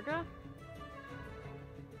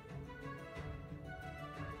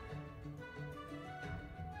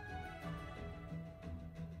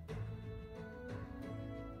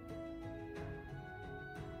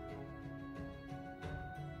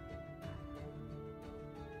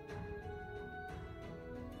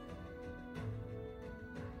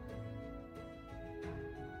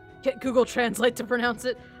 Get Google Translate to pronounce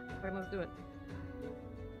it. Okay, let's do it.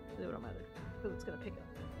 Do it on my other. Because it's gonna pick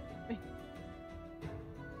up.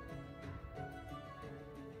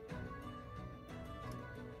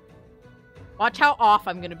 Watch how off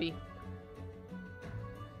I'm gonna be.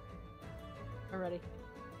 I'm ready.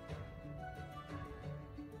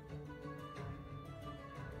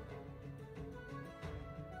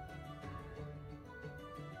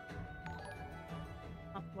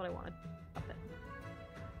 Not what I wanted.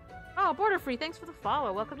 Oh, Border Free, thanks for the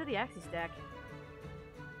follow. Welcome to the Axie Stack.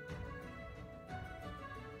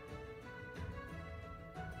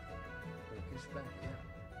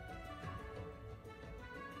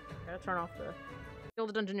 Gotta turn off the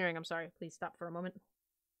Gilded Engineering. I'm sorry. Please stop for a moment.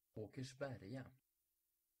 Hear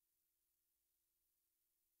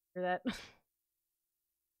that?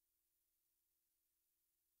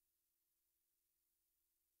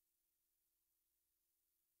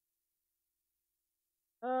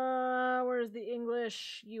 Where's the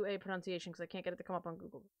English UA pronunciation? Because I can't get it to come up on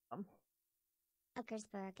Google.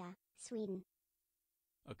 Åkersberga, Sweden.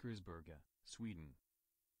 Åkersberga, Sweden.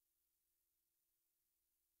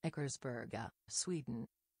 Åkersberga, Sweden.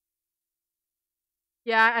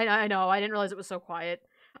 Yeah, I know. I didn't realize it was so quiet.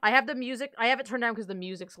 I have the music. I have it turned down because the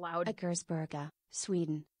music's loud. Åkersberga,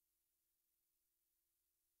 Sweden.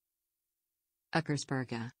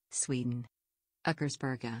 Åkersberga, Sweden.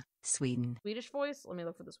 Åkersberga, Sweden. Swedish voice? Let me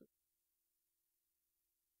look for this.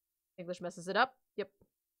 English messes it up. Yep.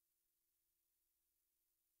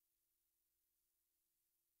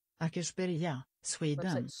 Åkersberga, Sweden.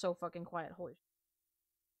 Website's so fucking quiet. Holy shit.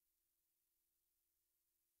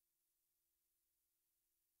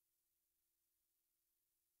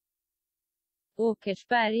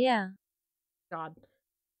 Åkersberga. God.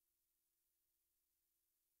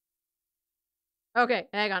 Okay,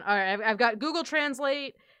 hang on. All right, I've got Google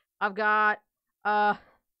Translate. I've got, I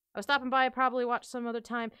was stopping by. Probably watch some other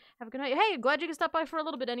time. Have a good night. Hey, glad you can stop by for a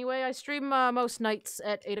little bit anyway. I stream most nights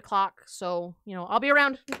at 8 o'clock, so, you know, I'll be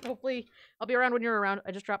around. Hopefully, I'll be around when you're around.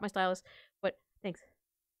 I just dropped my stylus, but thanks.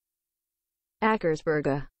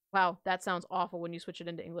 Åkersberga. Wow, that sounds awful when you switch it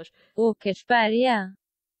into English. Åkersberga.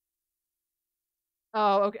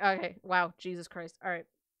 Oh, okay, okay. Wow, Jesus Christ. All right.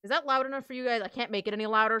 Is that loud enough for you guys? I can't make it any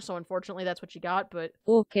louder, so unfortunately that's what you got, but...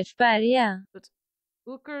 Åkersberga. It's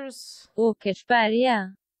Åkers...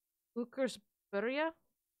 Åkersberga. Åkersberga?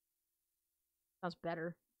 Sounds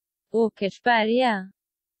better. Åkersberga.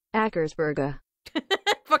 Åkersberga.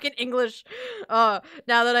 Fucking English. Now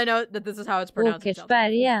that I know that this is how it's pronounced.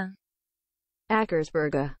 Åkersberga.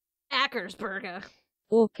 Åkersberga. Åkersberga.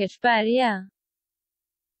 Åkersberga.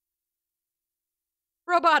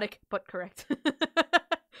 Robotic, but correct.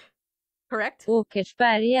 Correct?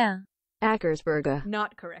 Åkersberga. Åkersberga.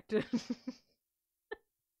 Not correct.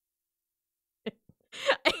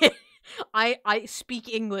 I speak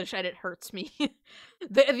English and it hurts me.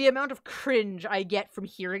 The amount of cringe I get from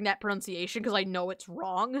hearing that pronunciation because I know it's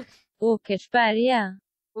wrong. Åkersberga.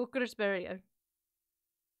 Åkersberga.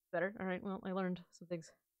 Better. All right. Well, I learned some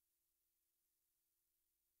things.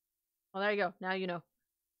 Well, there you go. Now you know.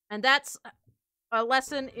 And that's a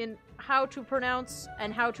lesson in how to pronounce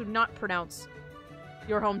and how to not pronounce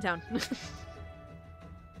your hometown.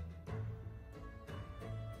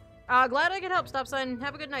 Glad I could help, stop sign.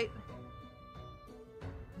 Have a good night.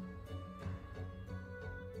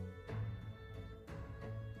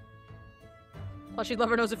 Plushy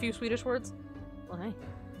lover knows a few Swedish words. Well, hey.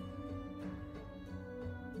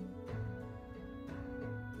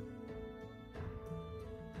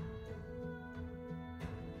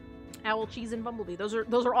 Owl, cheese, and bumblebee. Those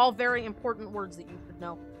are all very important words that you should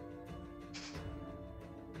know.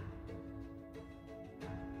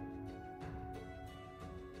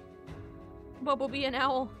 Bumblebee and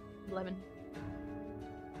owl. Lemon.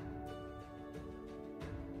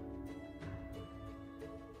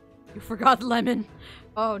 You forgot lemon.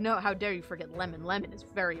 Oh no, how dare you forget lemon. Lemon is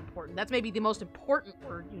very important. That's maybe the most important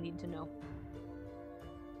word you need to know.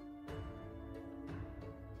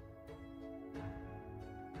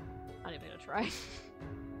 Not even gonna try.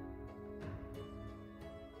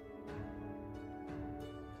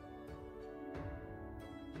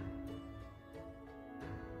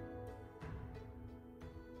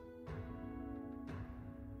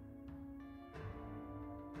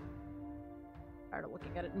 Tired of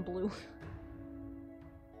looking at it in blue.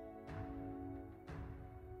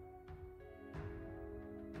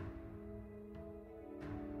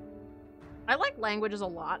 I like languages a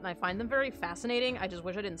lot, and I find them very fascinating. I just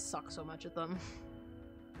wish I didn't suck so much at them.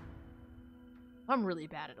 I'm really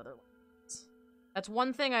bad at other languages. That's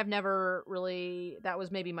one thing I've never really... That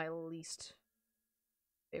was maybe my least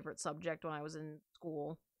favorite subject when I was in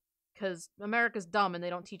school. Because America's dumb and they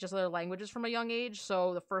don't teach us other languages from a young age,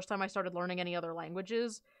 so the first time I started learning any other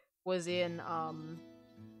languages was in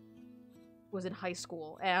high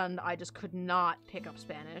school, and I just could not pick up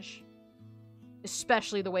Spanish.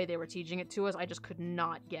 Especially the way they were teaching it to us, I just could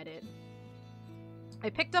not get it. I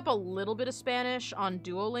picked up a little bit of Spanish on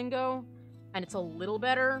Duolingo, and it's a little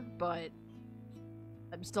better, but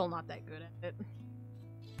I'm still not that good at it.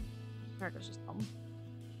 America's just dumb.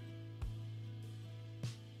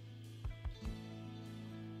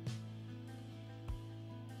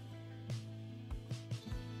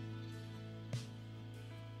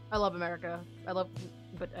 I love America.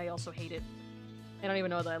 But I also hate it. I don't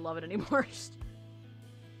even know that I love it anymore. Just,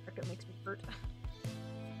 America makes me hurt.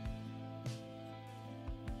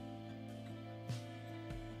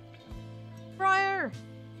 Friar!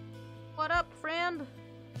 What up, friend?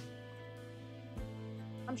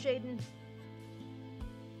 I'm Shaden.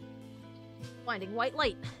 Finding white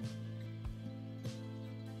light.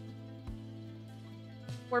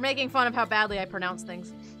 We're making fun of how badly I pronounce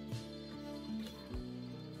things.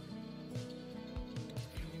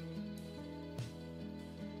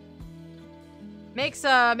 Makes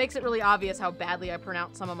it really obvious how badly I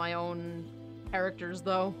pronounce some of my own characters,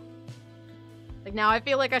 though. Like, now I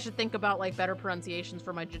feel like I should think about, like, better pronunciations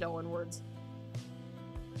for my Jadoan words.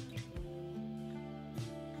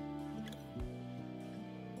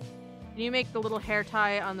 Can you make the little hair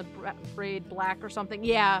tie on the braid black or something?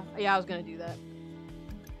 Yeah, I was gonna do that.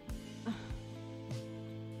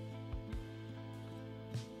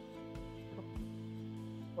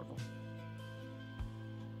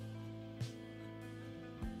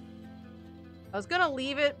 I was gonna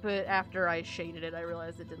leave it, but after I shaded it, I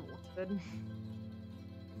realized it didn't look good.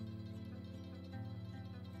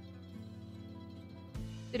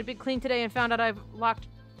 Did a big clean today and found out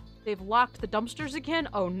they've locked the dumpsters again?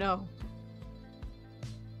 Oh no.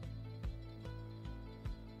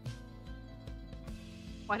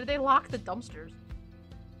 Why did they lock the dumpsters?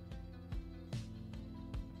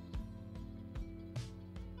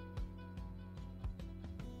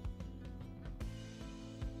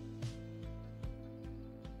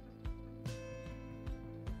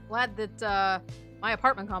 Glad that my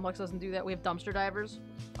apartment complex doesn't do that. We have dumpster divers.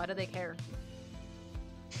 Why do they care?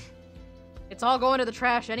 It's all going to the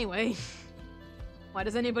trash anyway. Why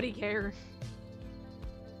does anybody care?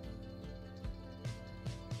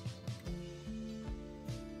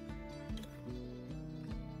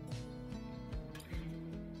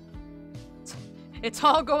 It's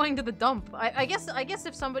all going to the dump. I guess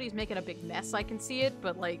if somebody's making a big mess, I can see it,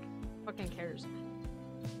 but like, fucking cares.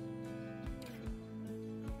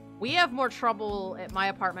 We have more trouble at my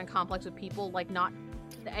apartment complex with people, like, not...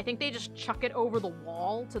 I think they just chuck it over the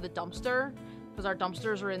wall to the dumpster, because our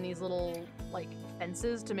dumpsters are in these little, like,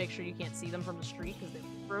 fences to make sure you can't see them from the street, because they're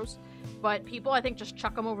gross. But people, I think, just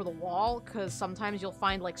chuck them over the wall, because sometimes you'll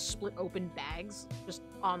find, like, split open bags just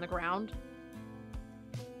on the ground.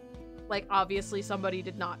 Like, obviously somebody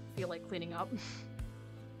did not feel like cleaning up.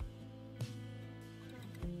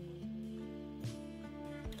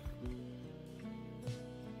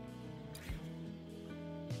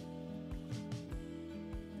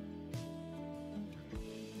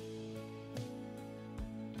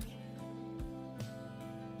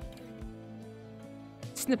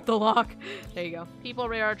 Snip the lock. There you go. People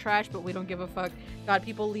rate our trash, but we don't give a fuck. God,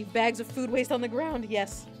 people leave bags of food waste on the ground.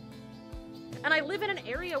 Yes. And I live in an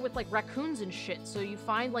area with, like, raccoons and shit, so you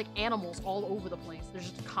find, like, animals all over the place.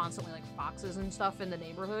 There's just constantly, like, foxes and stuff in the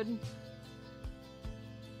neighborhood.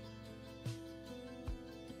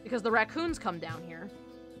 Because the raccoons come down here.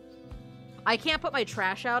 I can't put my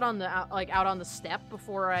trash out on the, out on the step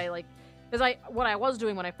before I, like... Because what I was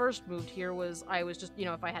doing when I first moved here was I was just, you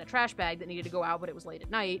know, if I had a trash bag that needed to go out but it was late at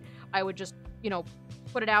night, I would just, you know,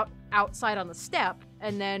 put it outside on the step,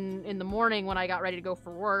 and then in the morning when I got ready to go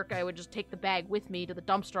for work, I would just take the bag with me to the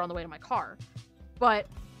dumpster on the way to my car. But,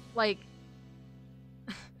 like,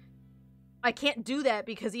 I can't do that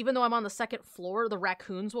because even though I'm on the second floor, the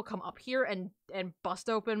raccoons will come up here and bust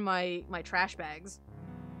open my trash bags.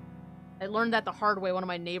 I learned that the hard way. One of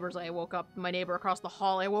my neighbors, my neighbor across the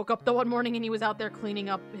hall, I woke up the one morning and he was out there cleaning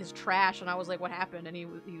up his trash, and I was like, what happened? And he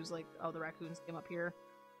was like, oh, the raccoons came up here.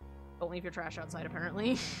 Don't leave your trash outside,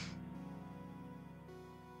 apparently.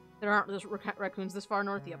 There aren't raccoons this far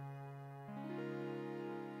north? Yep.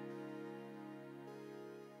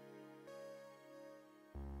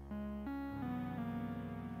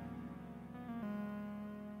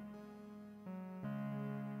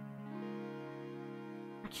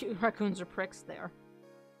 Raccoons are pricks there.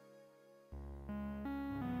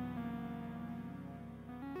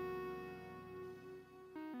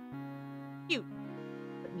 Cute.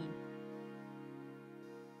 But mean.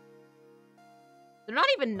 They're not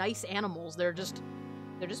even nice animals, they're just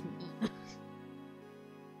mean.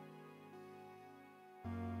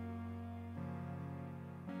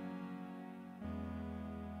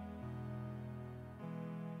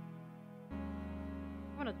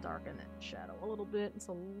 I'm gonna darken that shadow a little bit. It's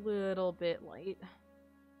a little bit light.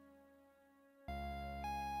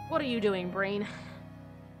 What are you doing, brain?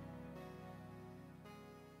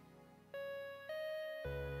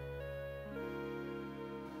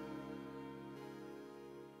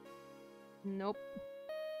 Nope.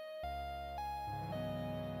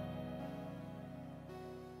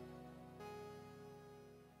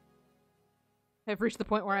 I've reached the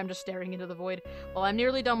point where I'm just staring into the void. Well, I'm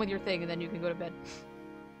nearly done with your thing, and then you can go to bed.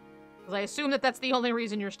 Because I assume that that's the only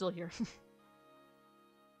reason you're still here.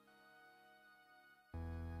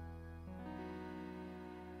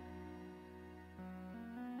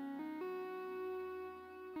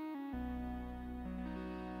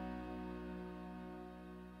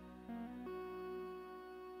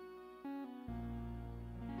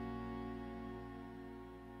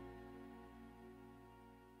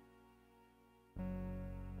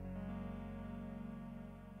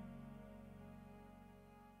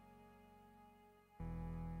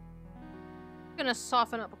 Gonna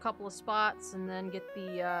soften up a couple of spots and then get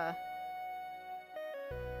the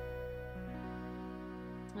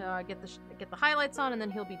get the highlights on, and then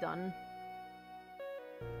he'll be done.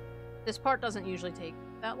 This part doesn't usually take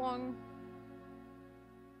that long.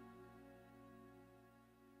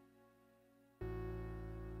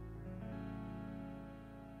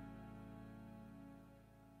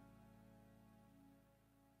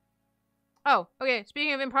 Oh, okay,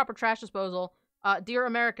 speaking of improper trash disposal, dear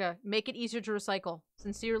America, make it easier to recycle.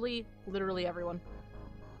 Sincerely, literally everyone.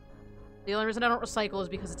 The only reason I don't recycle is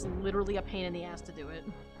because it's literally a pain in the ass to do it.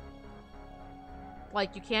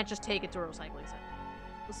 Like, you can't just take it to a recycling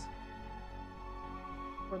center.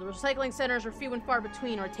 Or the recycling centers are few and far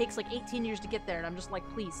between, or it takes like 18 years to get there, and I'm just like,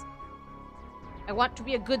 please. I want to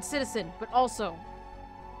be a good citizen, but also...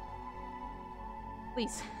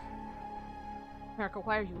 Please. America,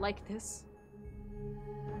 why are you like this?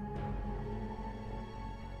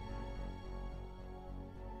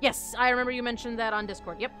 Yes, I remember you mentioned that on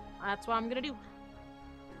Discord. Yep, that's what I'm gonna do.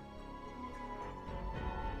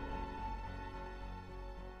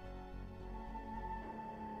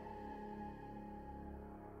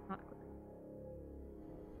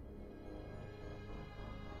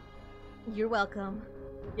 You're welcome.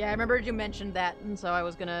 Yeah, I remember you mentioned that, and so I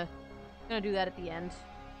was gonna do that at the end.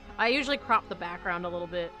 I usually crop the background a little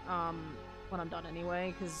bit, when I'm done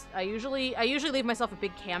anyway, because I usually leave myself a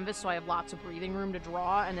big canvas so I have lots of breathing room to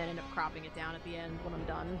draw, and then end up cropping it down at the end when I'm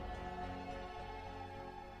done.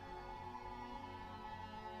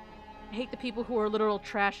 I hate the people who are literal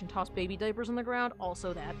trash and toss baby diapers on the ground,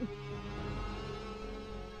 also that.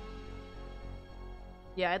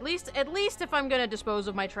 Yeah, at least if I'm gonna dispose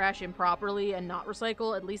of my trash improperly and not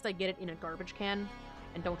recycle, at least I get it in a garbage can,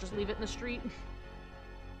 and don't just leave it in the street.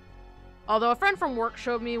 Although a friend from work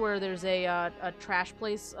showed me where there's a trash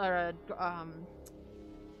place, or a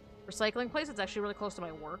recycling place that's actually really close to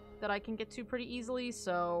my work that I can get to pretty easily,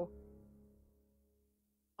 so...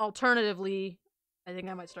 Alternatively, I think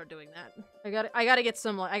I might start doing that. I gotta get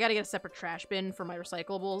some, like, I gotta get a separate trash bin for my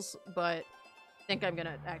recyclables, but I think I'm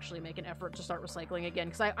gonna actually make an effort to start recycling again,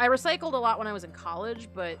 because I recycled a lot when I was in college,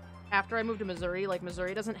 but after I moved to Missouri, like,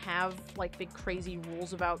 Missouri doesn't have, like, big crazy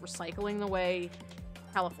rules about recycling the way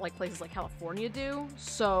like places like California do,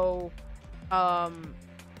 so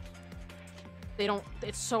they don't,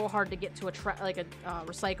 it's so hard to get to a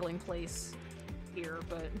recycling place here,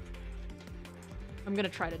 but I'm gonna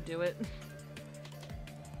try to do it.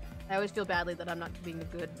 I always feel badly that I'm not being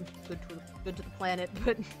good to the planet,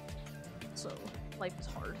 but so life is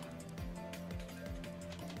hard.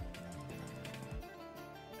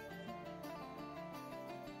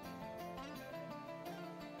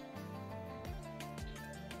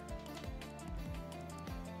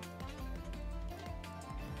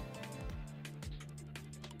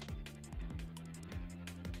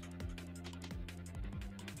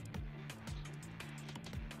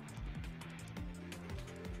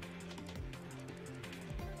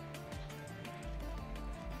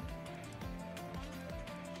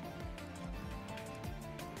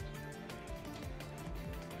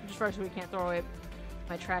 First, we can't throw away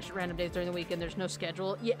my trash at random days during the week and there's no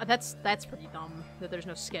schedule. Yeah, that's pretty dumb that there's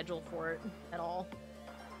no schedule for it at all.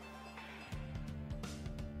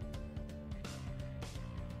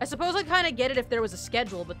 I suppose I kind of get it if there was a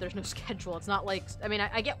schedule, but there's no schedule. It's not like, I mean,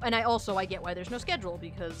 I get, and I get why there's no schedule,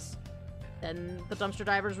 because then the dumpster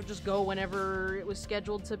divers would just go whenever it was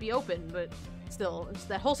scheduled to be open, but still,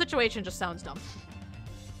 that whole situation just sounds dumb.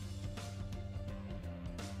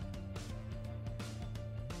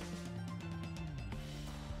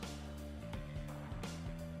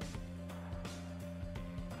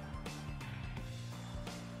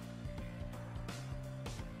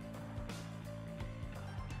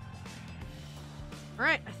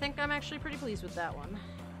 Alright, I think I'm actually pretty pleased with that one.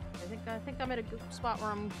 I think I'm at a good spot where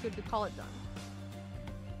I'm good to call it done.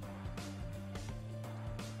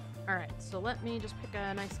 Alright, so let me just pick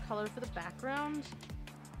a nice color for the background.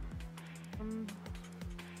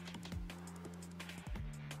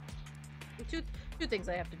 Two things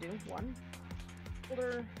I have to do. One,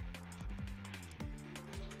 folder.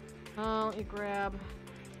 Let me grab.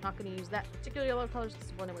 Not gonna use that particular yellow color because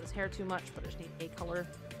it's blending with his hair too much, but I just need a color.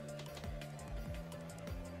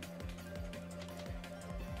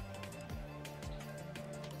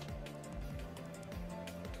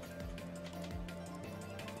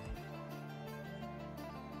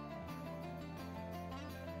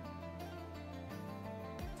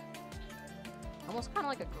 Almost kind of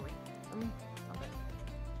like a green. Okay.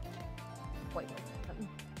 White.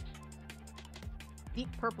 Deep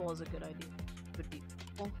purple is a good idea. Good deep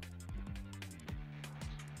purple.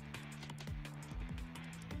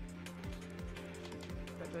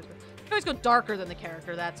 Always go darker than the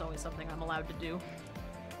character. That's always something I'm allowed to do.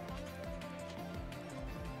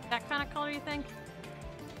 That kind of color, you think?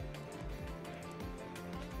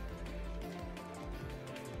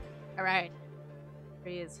 All right.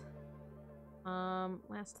 There he is.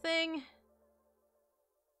 Last thing.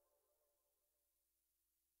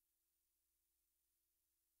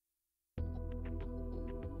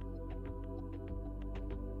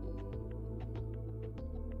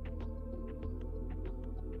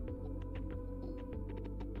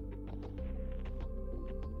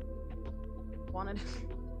 Wanted.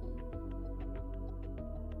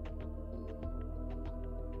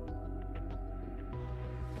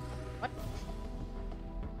 What?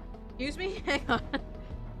 Excuse me? Hang on.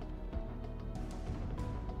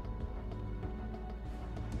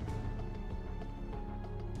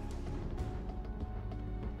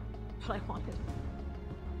 What I wanted.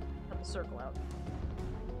 Cut the circle out.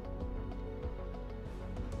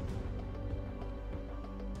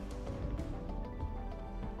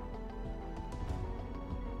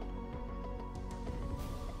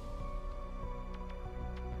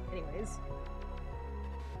 Anyways.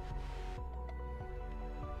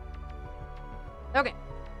 Okay.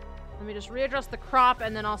 Let me just readjust the crop,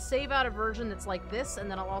 and then I'll save out a version that's like this,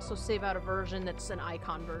 and then I'll also save out a version that's an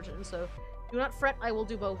icon version. So do not fret, I will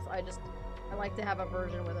do both. I like to have a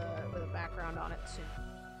version with a background on it soon.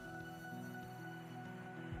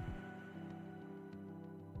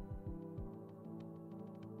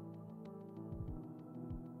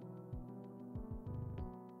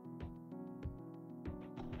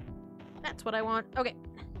 That's what I want. Okay.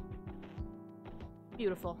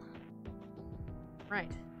 Beautiful. Right.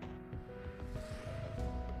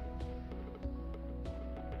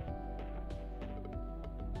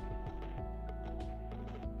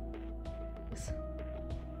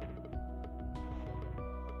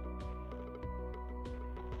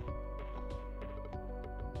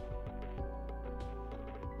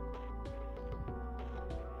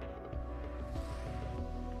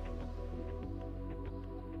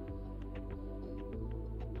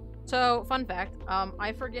 So, fun fact,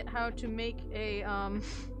 I forget how to make a, I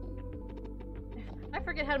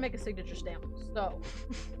forget how to make a signature stamp, so...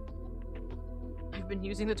 I've been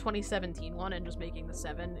using the 2017 one and just making the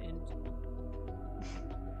 7 and...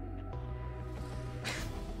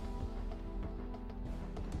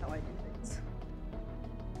 how I do things.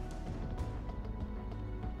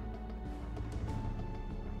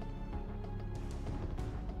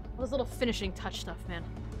 All this little finishing touch stuff, man.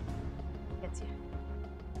 Gets you.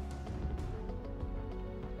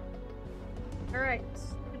 Alright,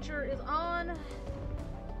 picture is on.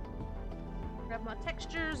 Grab my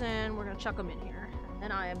textures and we're gonna chuck them in here.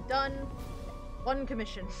 And I am done. One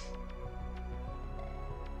commission.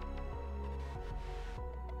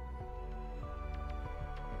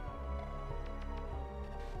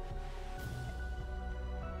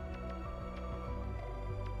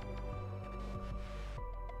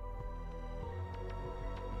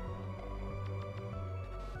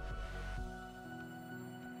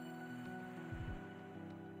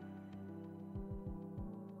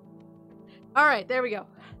 Alright, there we go.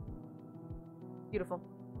 Beautiful.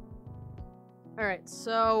 Alright,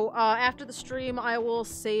 so, after the stream, I will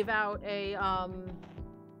save out a,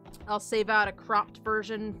 I'll save out a cropped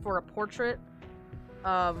version for a portrait.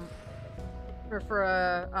 Or for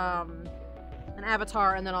a, an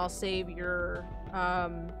avatar, and then I'll save your,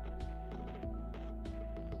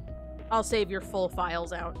 I'll save your full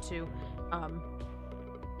files out, too.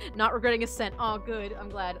 Not regretting a cent. Oh, good. I'm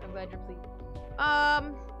glad you're pleased.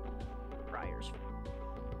 Briars.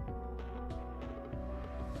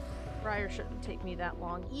 Briar shouldn't take me that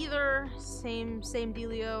long either. Same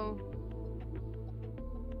dealio.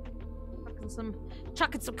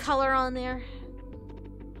 Chucking some color on there.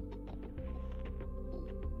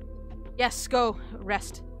 Yes, go.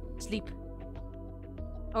 Rest. Sleep.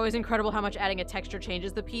 Always incredible how much adding a texture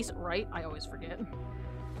changes the piece, right? I always forget.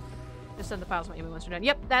 Just send the files to my email once you're done.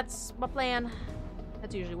 Yep, that's my plan.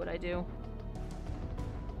 That's usually what I do.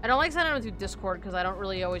 I don't like sending them through Discord because I don't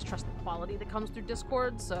really always trust the quality that comes through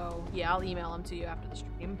Discord, so yeah, I'll email them to you after the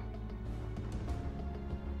stream.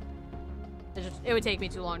 It would take me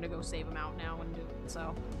too long to go save them out now and do it,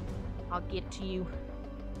 so I'll get to you.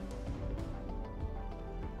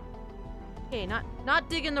 Okay, not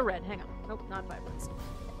digging the red. Hang on. Nope, not vibrance.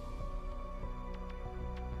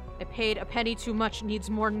 I paid a penny too much, needs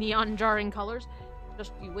more neon jarring colors.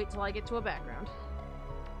 Just you wait till I get to a background.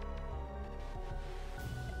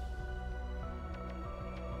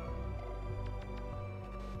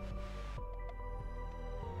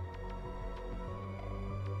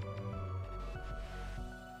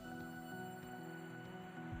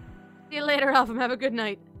 See you later, Alpham. Have a good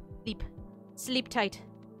night. Sleep. Sleep tight.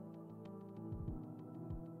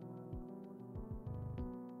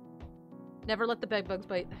 Never let the bedbugs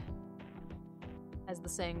bite. As the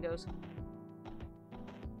saying goes.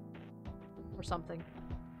 Or something.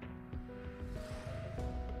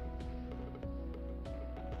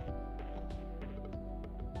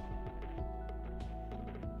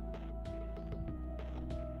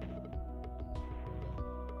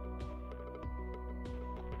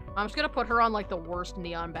 I'm just gonna put her on like the worst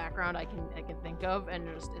neon background I can think of, and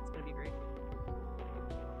it's gonna be great.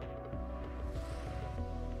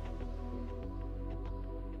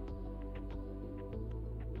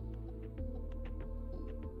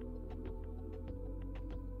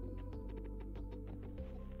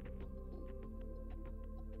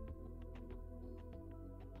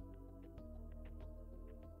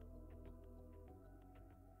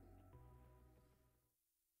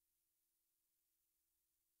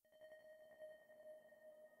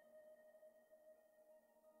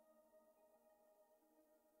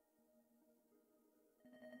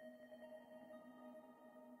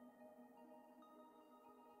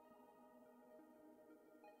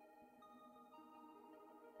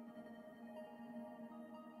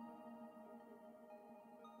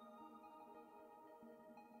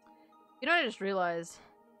 You know what I just realized?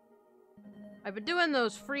 I've been doing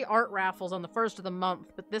those free art raffles on the first of the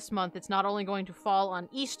month, but this month it's not only going to fall on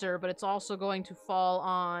Easter, but it's also going to fall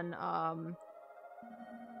on,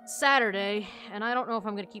 Saturday, and I don't know if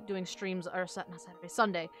I'm gonna keep doing streams, or not Saturday,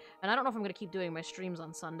 Sunday, and I don't know if I'm gonna keep doing my streams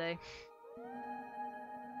on Sunday.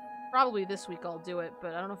 Probably this week I'll do it,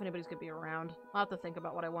 but I don't know if anybody's gonna be around. I'll have to think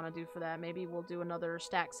about what I want to do for that. Maybe we'll do another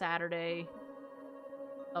Stack Saturday,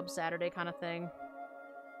 Sub Saturday kind of thing.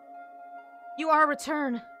 You are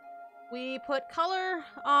return! We put color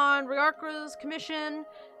on Riarkra's commission,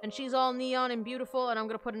 and she's all neon and beautiful, and I'm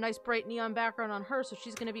gonna put a nice bright neon background on her, so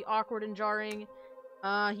she's gonna be awkward and jarring.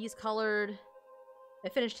 He's colored. I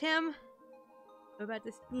finished him. I'm about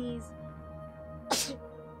to sneeze.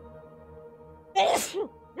 Ooh.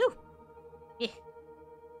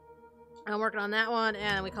 I'm working on that one,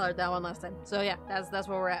 and we colored that one last time. So yeah, that's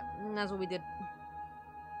where we're at. That's what we did.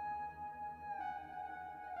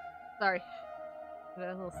 Sorry. Got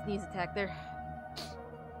a little sneeze attack there.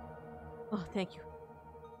 Oh, thank you.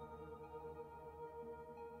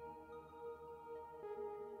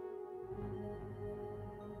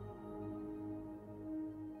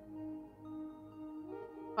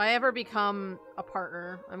 If I ever become a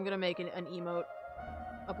partner, I'm gonna make an emote.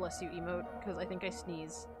 A bless you emote, because I think I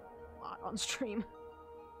sneeze a lot on stream.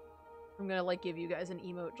 I'm gonna like give you guys an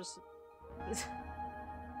emote just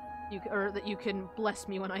or that you can bless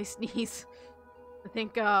me when I sneeze. I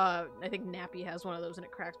think Nappy has one of those and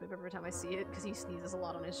it cracks me up every time I see it because he sneezes a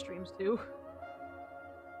lot on his streams too.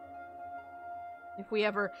 If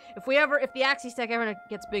the Axie Stack ever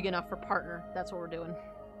gets big enough for partner, that's what we're doing.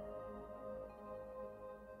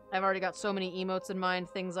 I've already got so many emotes in mind,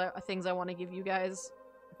 things I want to give you guys.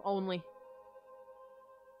 If only.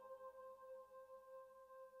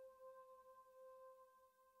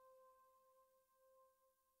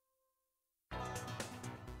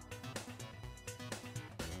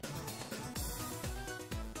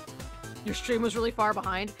 Your stream was really far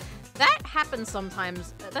behind. That happens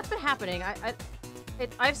sometimes. That's been happening.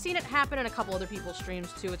 I've seen it happen in a couple other people's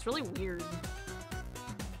streams too. It's really weird.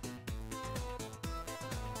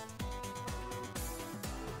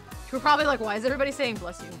 You're probably like, why is everybody saying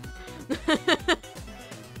bless you?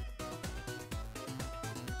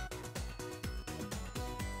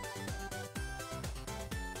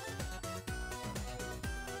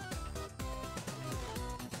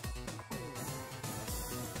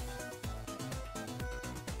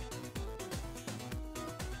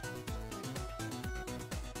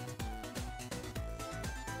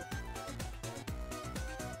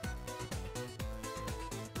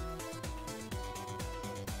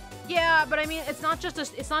 Yeah, but I mean, it's not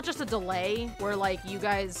just a delay where like you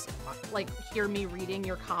guys like hear me reading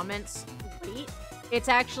your comments late. It's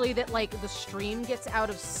actually that like the stream gets out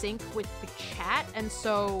of sync with the chat, and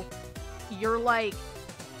so you're like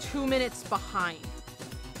 2 minutes behind.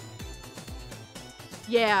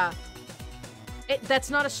 Yeah. It's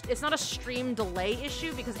not a stream delay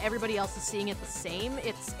issue because everybody else is seeing it the same.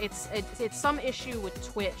 It's some issue with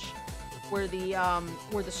Twitch where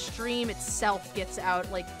the stream itself gets out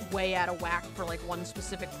like way out of whack for like one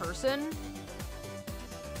specific person.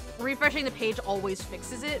 Refreshing the page always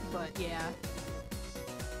fixes it, but yeah.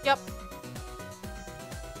 Yep.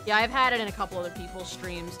 Yeah, I've had it in a couple other people's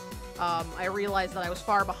streams. I realized that I was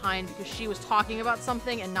far behind because she was talking about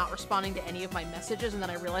something and not responding to any of my messages, and then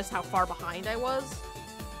I realized how far behind I was.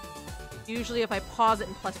 Usually if I pause it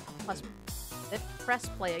and press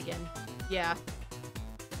play again. Yeah.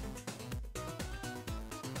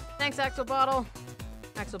 Thanks, Axolotl.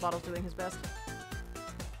 Axolotl's doing his best.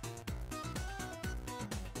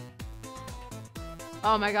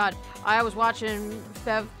 Oh my god. I was watching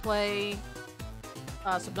Fev play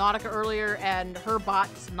Subnautica earlier, and her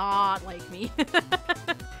bot's not like me.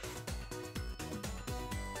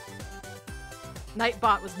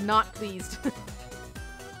 Nightbot was not pleased.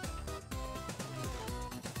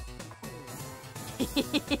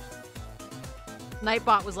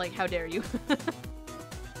 Nightbot was like, how dare you?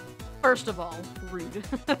 First of all, rude.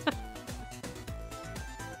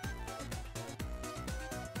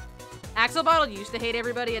 Axolotl used to hate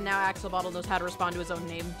everybody, and now Axolotl knows how to respond to his own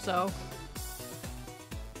name, so...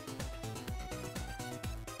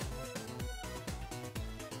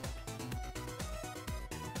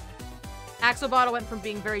 Axolotl went from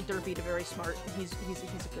being very derpy to very smart. He's a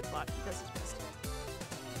good bot. He does his best.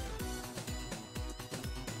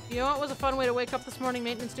 You know what was a fun way to wake up this morning?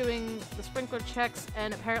 Maintenance doing the sprinkler checks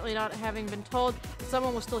and apparently not having been told that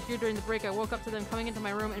someone was still here during the break. I woke up to them coming into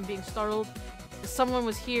my room and being startled. Someone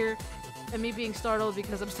was here and me being startled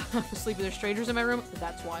because I'm still asleep and there's strangers in my room.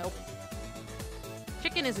 That's wild.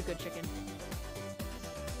 Chicken is a good chicken.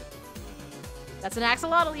 That's an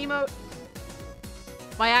axolotl emote.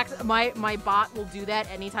 My bot will do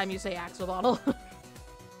that anytime you say axolotl.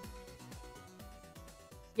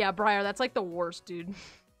 Yeah, Briar, that's like the worst, dude.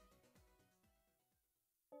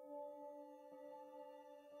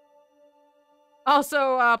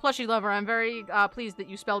 Also, Plushie Lover, I'm very pleased that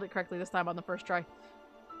you spelled it correctly this time on the first try.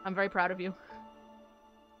 I'm very proud of you.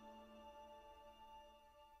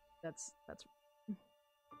 That's...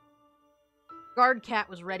 Guard Cat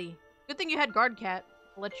was ready. Good thing you had Guard Cat.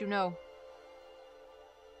 I'll let you know.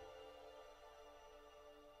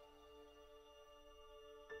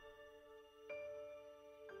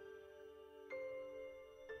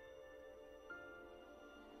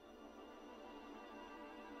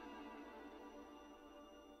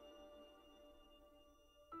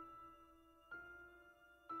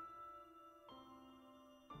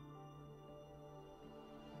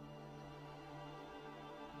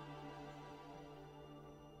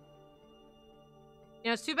 You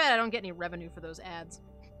know, it's too bad I don't get any revenue for those ads.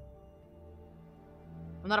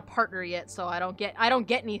 I'm not a partner yet, so I don't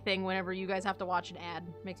get anything whenever you guys have to watch an ad.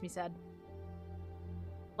 Makes me sad.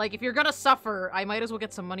 Like, if you're gonna suffer, I might as well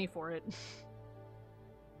get some money for it.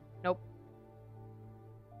 Nope.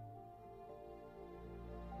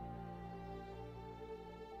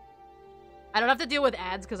 I don't have to deal with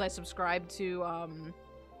ads because I subscribe to,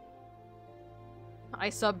 I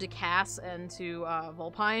sub to Cass and to,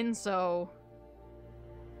 Vulpine, so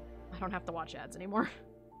I don't have to watch ads anymore.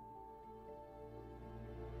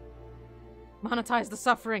 Monetize the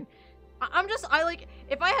suffering. I like,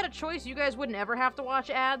 if I had a choice, you guys wouldn't ever have to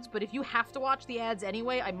watch ads, but if you have to watch the ads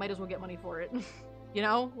anyway, I might as well get money for it. You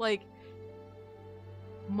know? Like,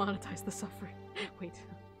 monetize the suffering. Wait.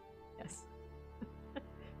 Yes.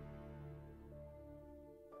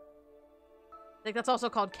 Like, that's also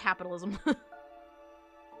called capitalism.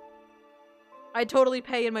 I'd totally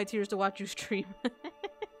pay in my tears to watch you stream.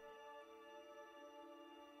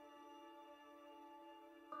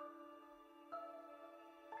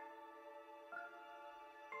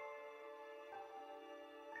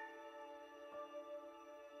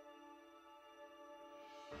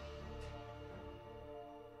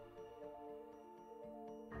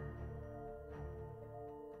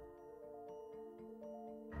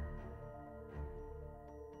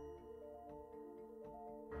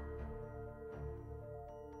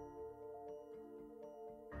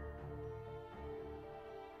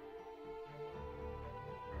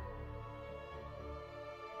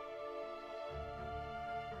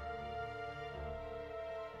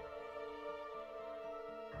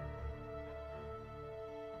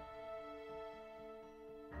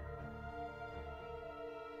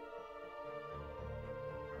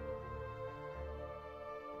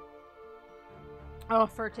 Oh,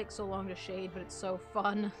 fur takes so long to shade, but it's so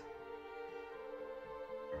fun.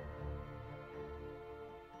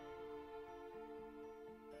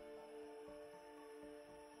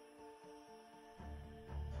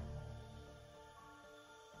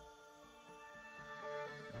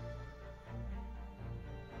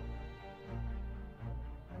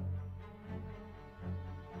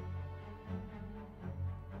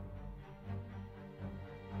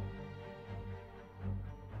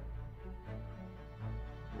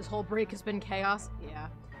 This whole break has been chaos. Yeah.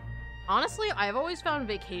 Honestly, I've always found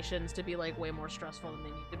vacations to be, like, way more stressful than they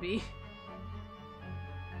need to be.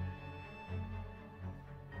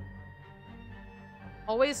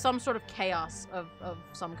 Always some sort of chaos of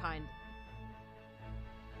some kind.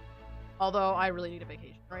 Although, I really need a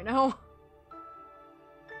vacation right now.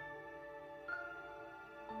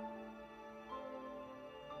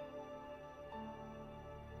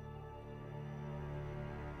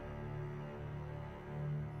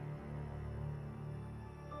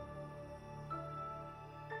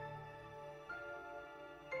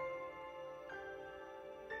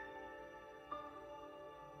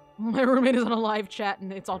 My roommate is on a live chat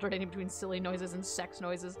and it's alternating between silly noises and sex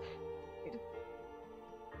noises.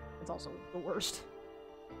 It's also the worst.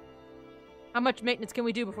 How much maintenance can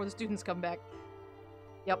we do before the students come back?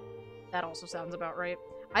 Yep, that also sounds about right.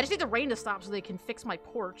 I just need the rain to stop so they can fix my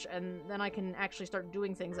porch and then I can actually start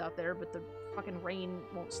doing things out there, but the fucking rain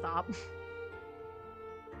won't stop.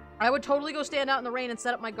 I would totally go stand out in the rain and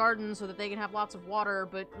set up my garden so that they can have lots of water,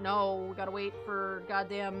 but no, we gotta wait for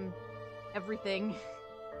goddamn everything.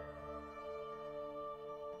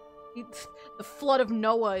 The flood of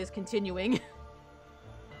Noah is continuing.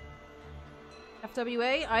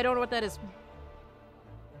 FWA? I don't know what that is.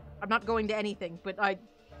 I'm not going to anything, but I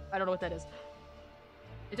don't know what that is.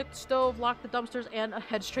 They took the stove, locked the dumpsters, and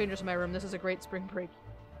had strangers in my room. This is a great spring break.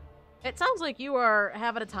 It sounds like you are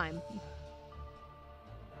having a time.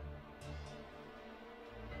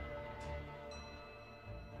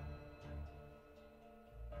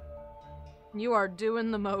 You are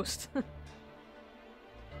doing the most.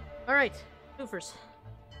 Alright, goofers.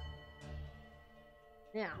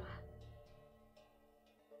 Now.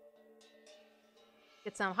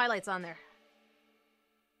 Get some highlights on there.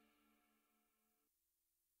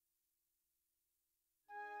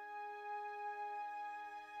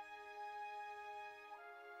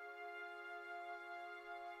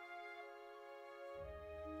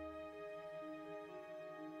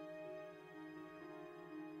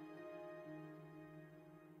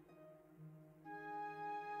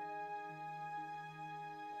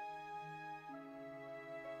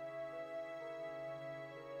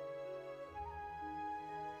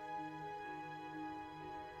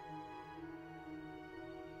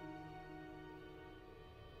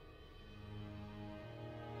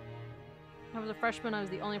 I was a freshman. I was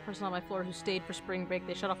the only person on my floor who stayed for spring break.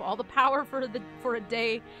 They shut off all the power for a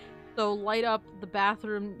day So light up the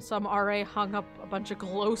bathroom. Some RA hung up a bunch of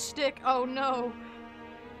glow stick. Oh no.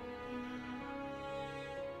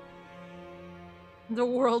 The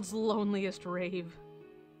world's loneliest rave.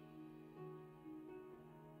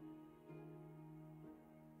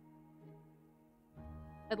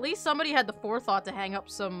 At least somebody had the forethought to hang up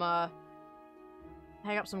some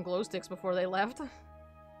glow sticks before they left.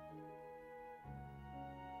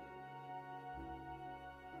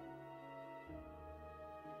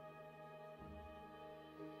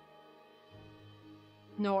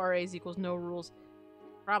 No RAs equals no rules.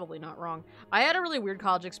 Probably not wrong. I had a really weird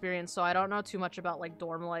college experience, so I don't know too much about, like,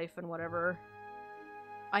 dorm life and whatever.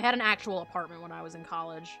 I had an actual apartment when I was in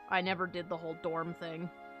college. I never did the whole dorm thing.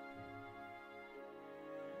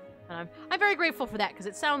 And I'm very grateful for that, because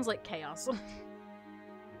it sounds like chaos.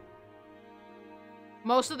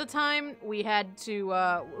 Most of the time, we had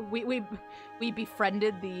to, we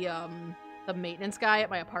befriended the maintenance guy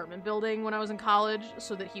at my apartment building when I was in college,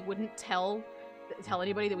 so that he wouldn't tell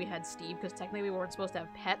anybody that we had Steve, because technically we weren't supposed to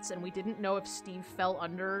have pets, and we didn't know if Steve fell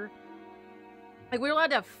under... Like, we were allowed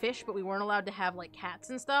to have fish, but we weren't allowed to have, like, cats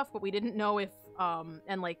and stuff, but we didn't know if,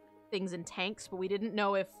 and, like, things in tanks, but we didn't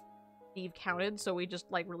know if Steve counted, so we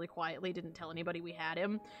just, like, really quietly didn't tell anybody we had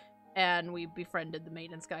him, and we befriended the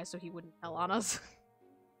maintenance guy so he wouldn't tell on us.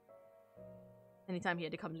 Anytime he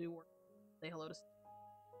had to come to work, say hello to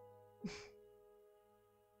Steve.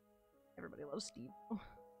 Everybody loves Steve.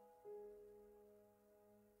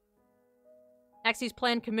 Axie's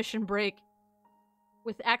planned commission break.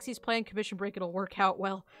 With Axie's planned commission break, it'll work out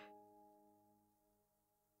well.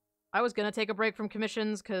 I was gonna take a break from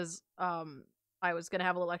commissions because I was gonna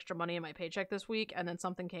have a little extra money in my paycheck this week, and then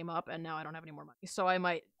something came up, and now I don't have any more money. So I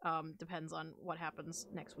might, depends on what happens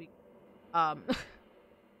next week.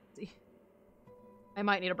 See. I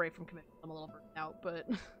might need a break from commissions. I'm a little burnt out, but...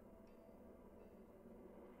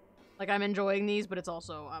 like, I'm enjoying these, but it's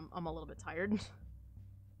also, I'm a little bit tired.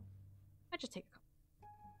 I just take a couple.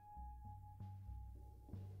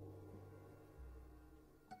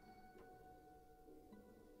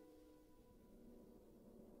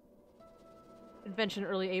 Convention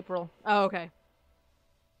early April. Oh, okay.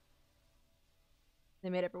 They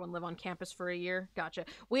made everyone live on campus for a year. Gotcha.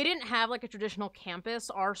 We didn't have, like, a traditional campus.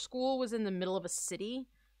 Our school was in the middle of a city.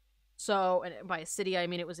 So, and by a city, I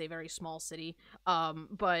mean it was a very small city.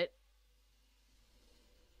 But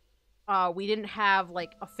we didn't have,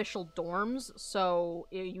 like, official dorms. So,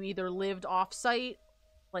 you either lived off-site,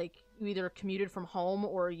 like, you either commuted from home,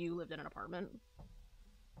 or you lived in an apartment.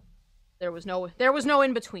 There was no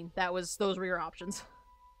in between. Those were your options.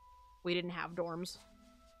 We didn't have dorms.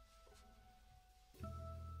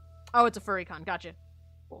 Oh, it's a furry con. Gotcha.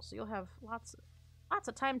 Cool. So you'll have lots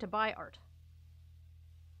of time to buy art.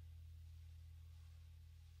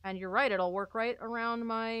 And you're right, it'll work right around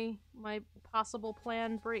my possible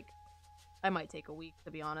planned break. I might take a week,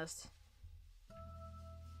 to be honest.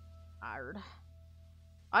 Tired.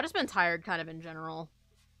 I've just been tired kind of in general.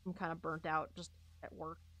 I'm kind of burnt out just at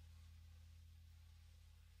work.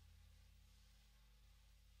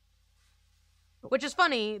 Which is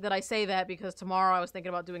funny that I say that because tomorrow I was thinking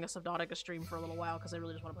about doing a Subnautica stream for a little while because I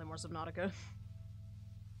really just want to play more Subnautica.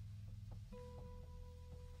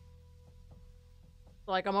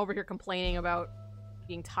 Like, I'm over here complaining about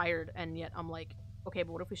being tired, and yet I'm like, okay,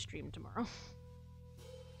 but what if we stream tomorrow?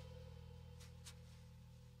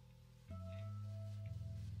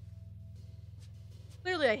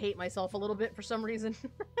 Clearly I hate myself a little bit for some reason.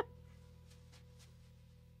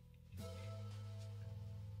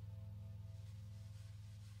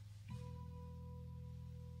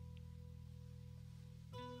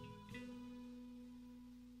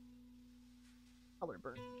 Color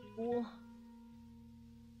burn. Cool.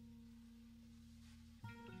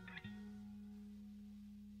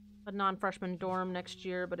 A non-freshman dorm next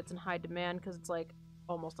year, but it's in high demand because it's like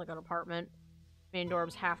almost like an apartment. Main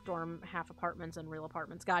dorms, half dorm, half apartments, and real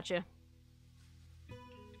apartments. Gotcha.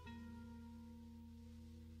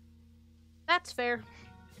 That's fair.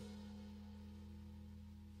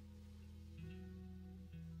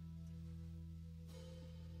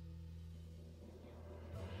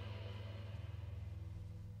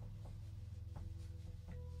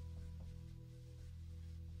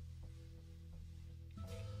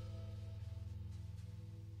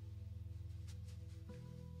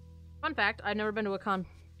 Fun fact, I've never been to a con.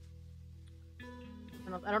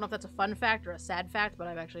 I don't know if that's a fun fact or a sad fact, but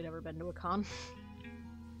I've actually never been to a con.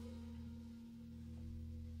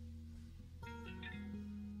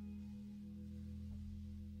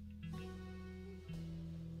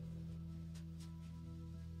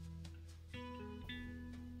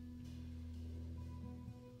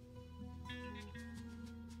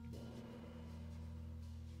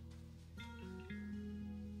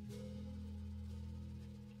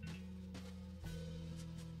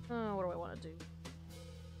 do.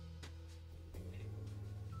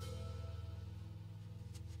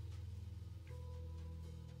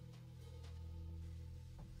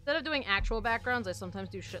 Instead of doing actual backgrounds, I sometimes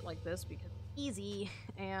do shit like this because it's easy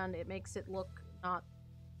and it makes it look not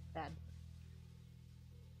bad.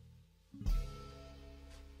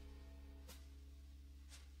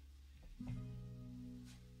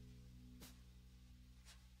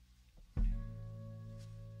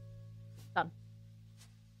 Done.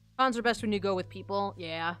 Cons are best when you go with people.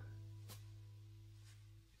 Yeah.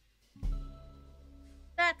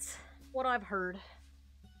 That's what I've heard.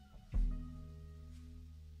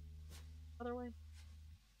 Other way?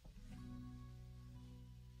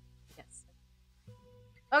 Yes.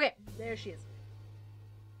 Okay, there she is.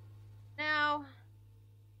 Now...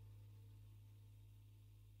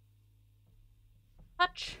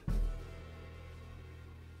 touch.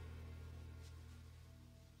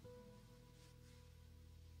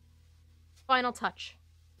 Final touch.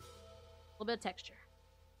 A little bit of texture.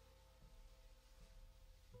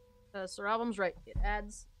 Sir Album's right. It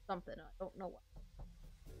adds something. I don't know what.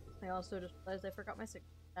 I also just realized I forgot my signature.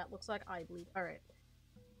 That looks like eye bleed. Alright.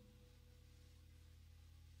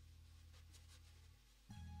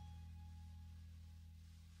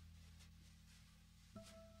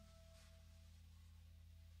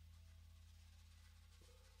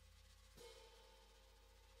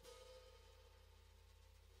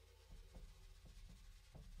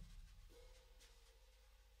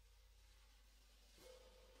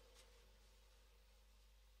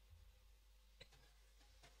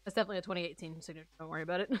 That's definitely a 2018 signature. Don't worry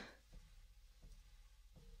about it.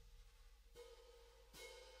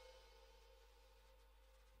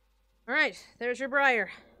 Alright, there's your Briar.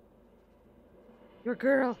 Your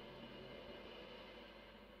girl.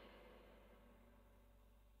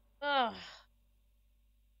 Ugh.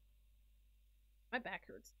 My back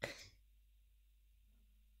hurts.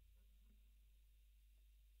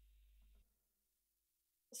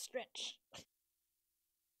 Stretch.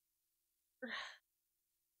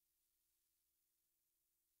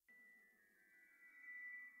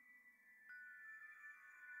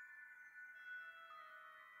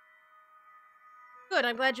 Good,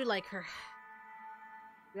 I'm glad you like her.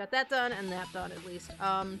 We got that done and that done at least.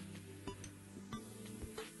 I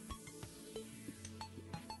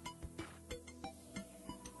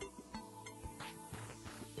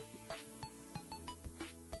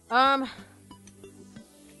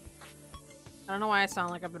don't know why I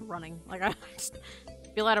sound like I've been running. Like, I just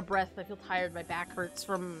feel out of breath. I feel tired. My back hurts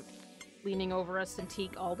from leaning over a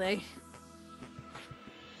Cintiq all day.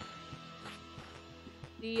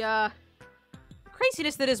 The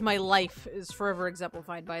craziness that is my life is forever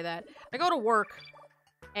exemplified by that. I go to work,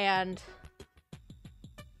 and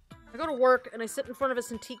I sit in front of a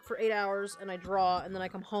Cintiq for 8 hours, and I draw, and then I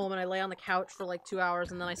come home, and I lay on the couch for like 2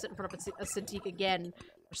 hours, and then I sit in front of a Cintiq again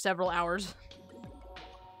for several hours.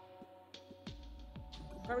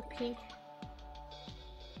 Start with pink.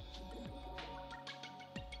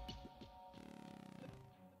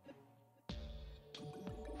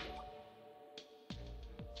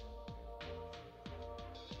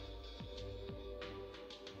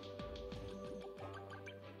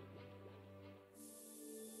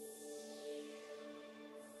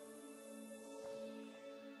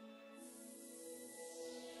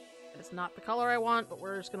 That is not the color I want, but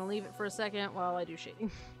we're just gonna leave it for a second while I do shading.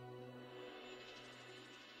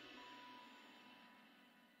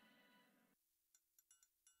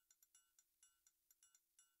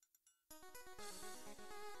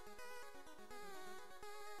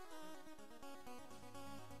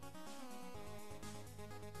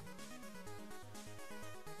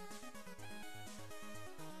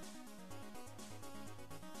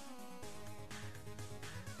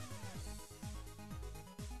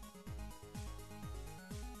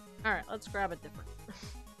 Alright, let's grab a different.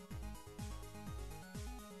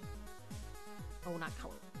 Oh, not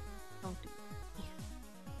color. Don't do that.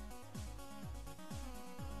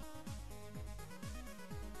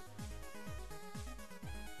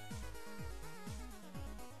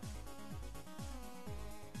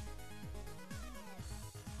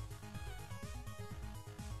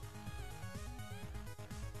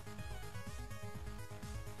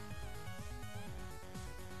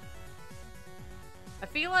 I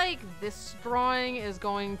feel like this drawing is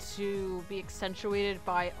going to be accentuated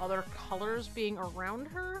by other colors being around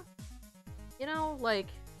her. You know, like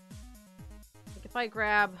if I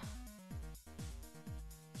grab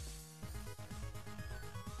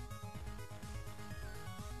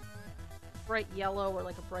bright yellow or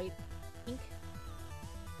like a bright pink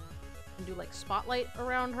and do like spotlight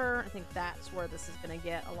around her, I think that's where this is gonna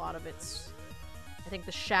get a lot of its I think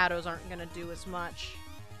the shadows aren't gonna do as much.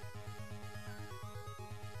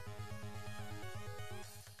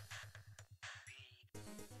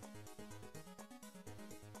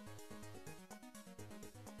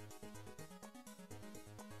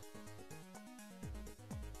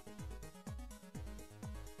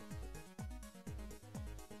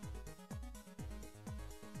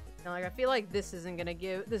 Now, like, I feel like this isn't gonna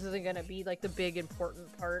be like the big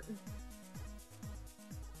important part.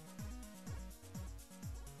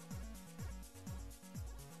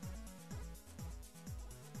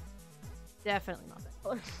 Definitely not that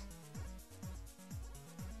color.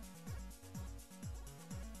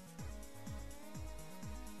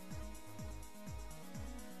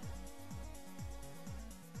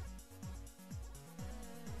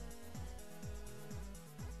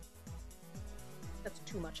 That's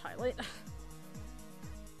too much highlight.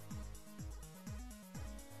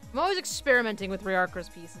 I'm always experimenting with Rayarkra's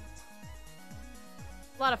pieces.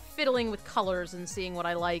 A lot of fiddling with colors and seeing what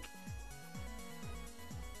I like.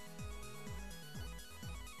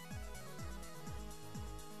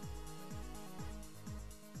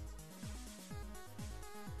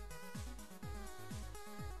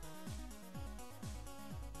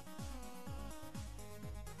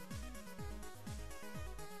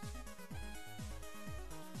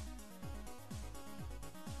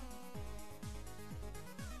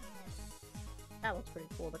 That looks pretty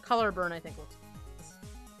cool. The color burn, I think, looks nice.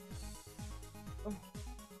 Oh.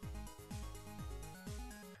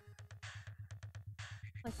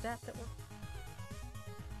 Like that works.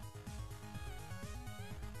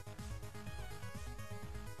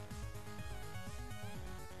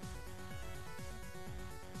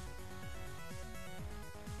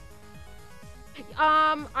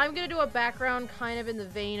 I'm gonna do a background kind of in the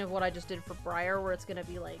vein of what I just did for Briar, where it's gonna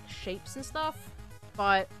be like shapes and stuff,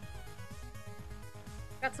 but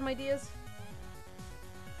got some ideas.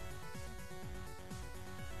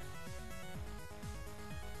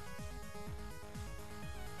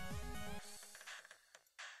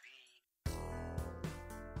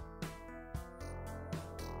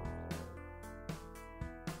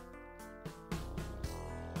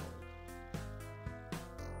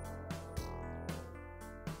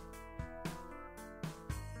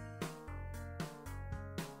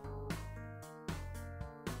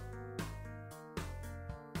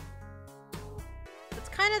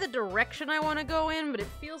 Kind of the direction I want to go in, but it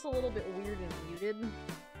feels a little bit weird and muted.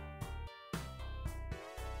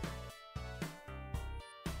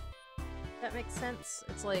 That makes sense.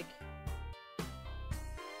 It's like...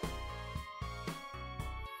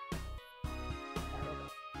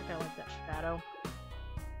 I think I like that shadow.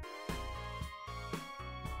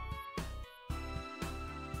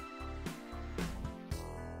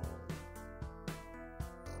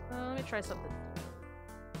 Let me try something.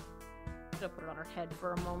 I'm gonna put it on her head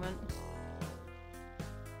for a moment.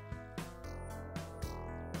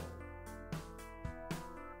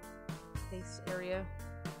 Face area.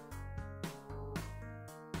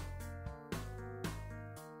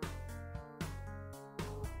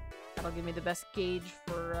 That'll give me the best gauge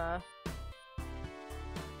for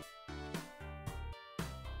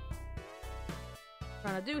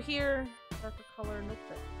trying to do here. Darker color, nope,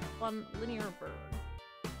 that's one linear burn.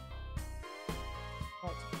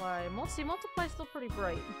 Multiply. See, multiply's still pretty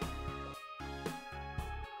bright.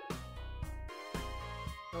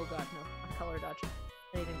 Oh god, no. A color dodge.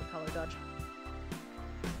 Anything but color dodge.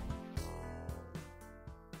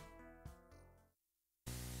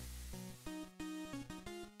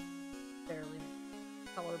 Barely.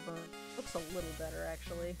 Color burn. Looks a little better,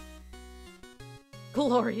 actually.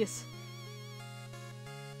 Glorious.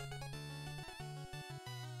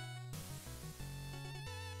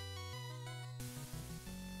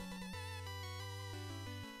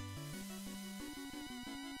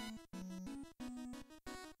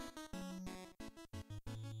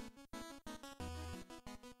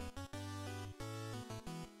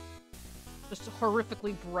 Just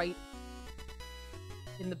horrifically bright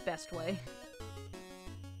in the best way.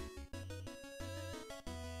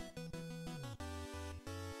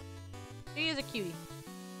 She is a cutie.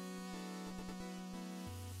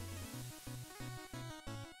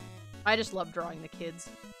 I just love drawing the kids.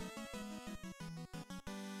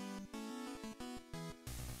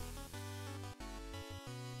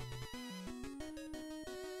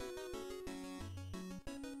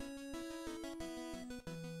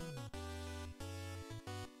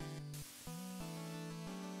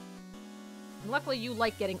 Luckily, you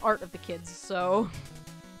like getting art of the kids, so...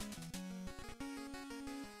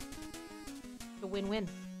 It's a win-win.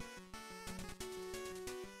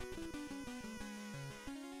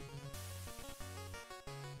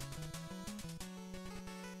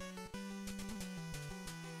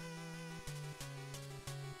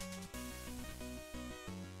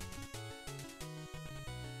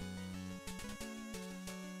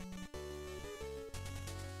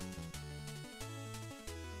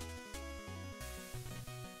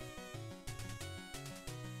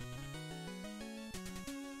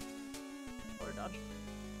 dodge.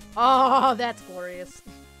 Oh, that's glorious.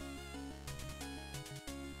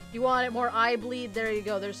 You want it more eye bleed? There you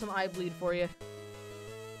go. There's some eye bleed for you.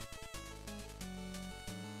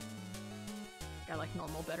 I like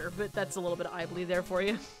normal better, but that's a little bit of eye bleed there for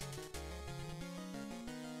you.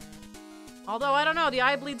 Although, I don't know. The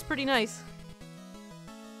eye bleed's pretty nice.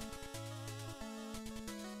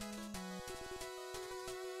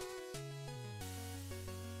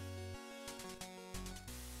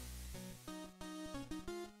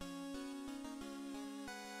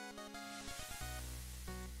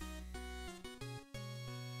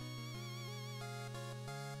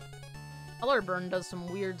 Color burn does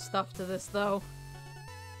some weird stuff to this, though.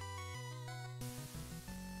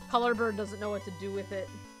 Color burn doesn't know what to do with it.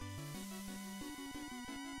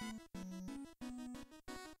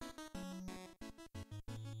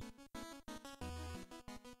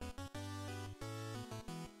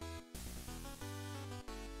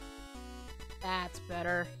 That's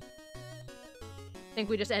better. I think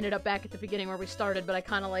we just ended up back at the beginning where we started, but I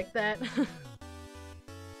kind of like that.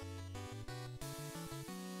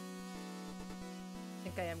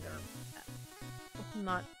 I am gonna... I'm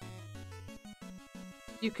not...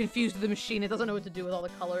 You confused the machine, it doesn't know what to do with all the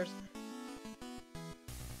colors.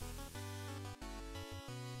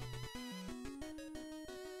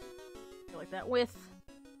 I like that width.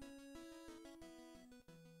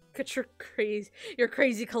 Look at your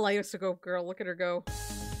crazy kaleidoscope girl, look at her go.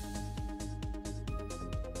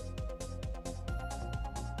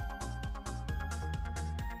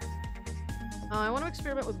 I want to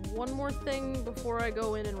experiment with one more thing before I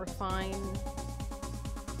go in and refine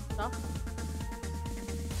stuff.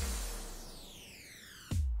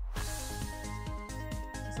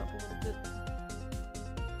 This up a little bit.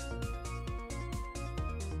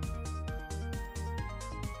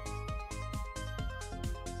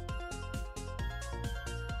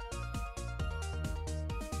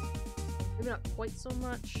 Maybe not quite so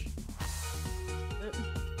much.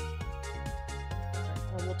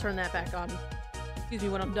 Well, we'll turn that back on. Excuse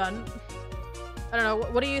me when I'm done. I don't know.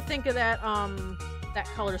 What do you think of that that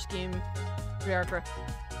color scheme, Riartra?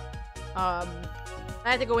 I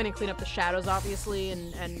had to go in and clean up the shadows, obviously,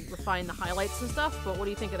 and refine the highlights and stuff. But what do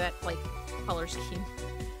you think of that like color scheme?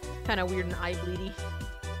 Kind of weird and eye bleedy.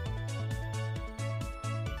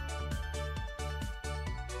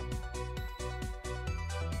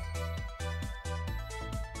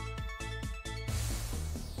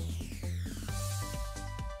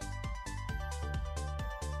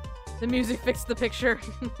 The music fixed the picture.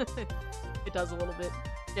 It does a little bit.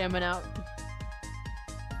 Jamming out.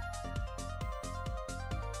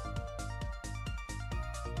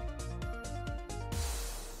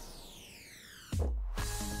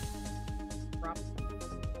 Drop.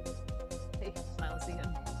 Hey, silence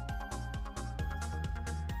again.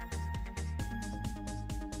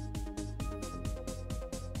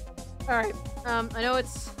 Alright, I know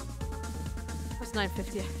it's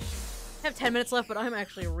 9:50. I have 10 minutes left, but I'm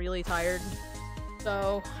actually really tired.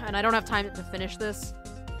 So, and I don't have time to finish this.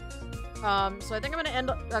 So I think I'm gonna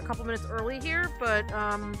end a couple minutes early here, but,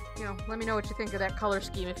 you know, let me know what you think of that color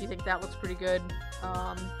scheme, if you think that looks pretty good.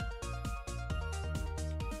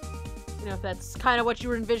 You know, if that's kind of what you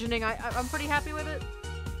were envisioning, I'm pretty happy with it.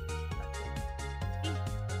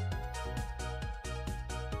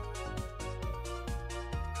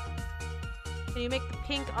 Can you make the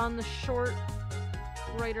pink on the short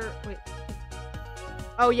writer? Wait.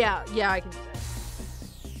 Oh, yeah. Yeah, I can do that.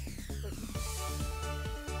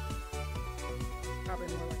 Probably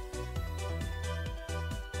more like...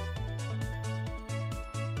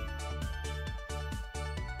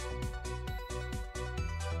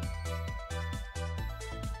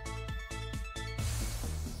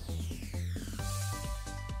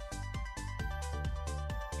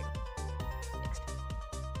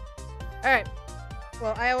 Alright.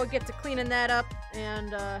 Well, I will get to cleaning that up,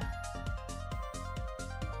 and,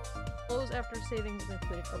 close after saving is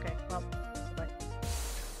completed. Okay, well, bye.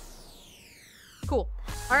 Cool.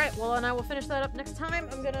 Alright, well, and I will finish that up next time.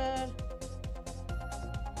 I'm gonna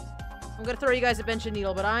throw you guys a bench and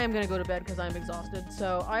needle, but I am gonna go to bed because I'm exhausted.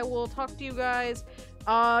 So, I will talk to you guys.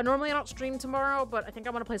 Normally I don't stream tomorrow, but I think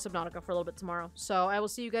I'm gonna play Subnautica for a little bit tomorrow. So, I will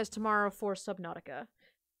see you guys tomorrow for Subnautica.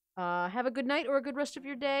 Have a good night or a good rest of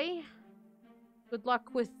your day. Good luck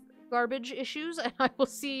with garbage issues, and I will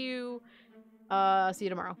see you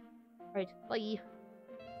tomorrow. Alright, bye.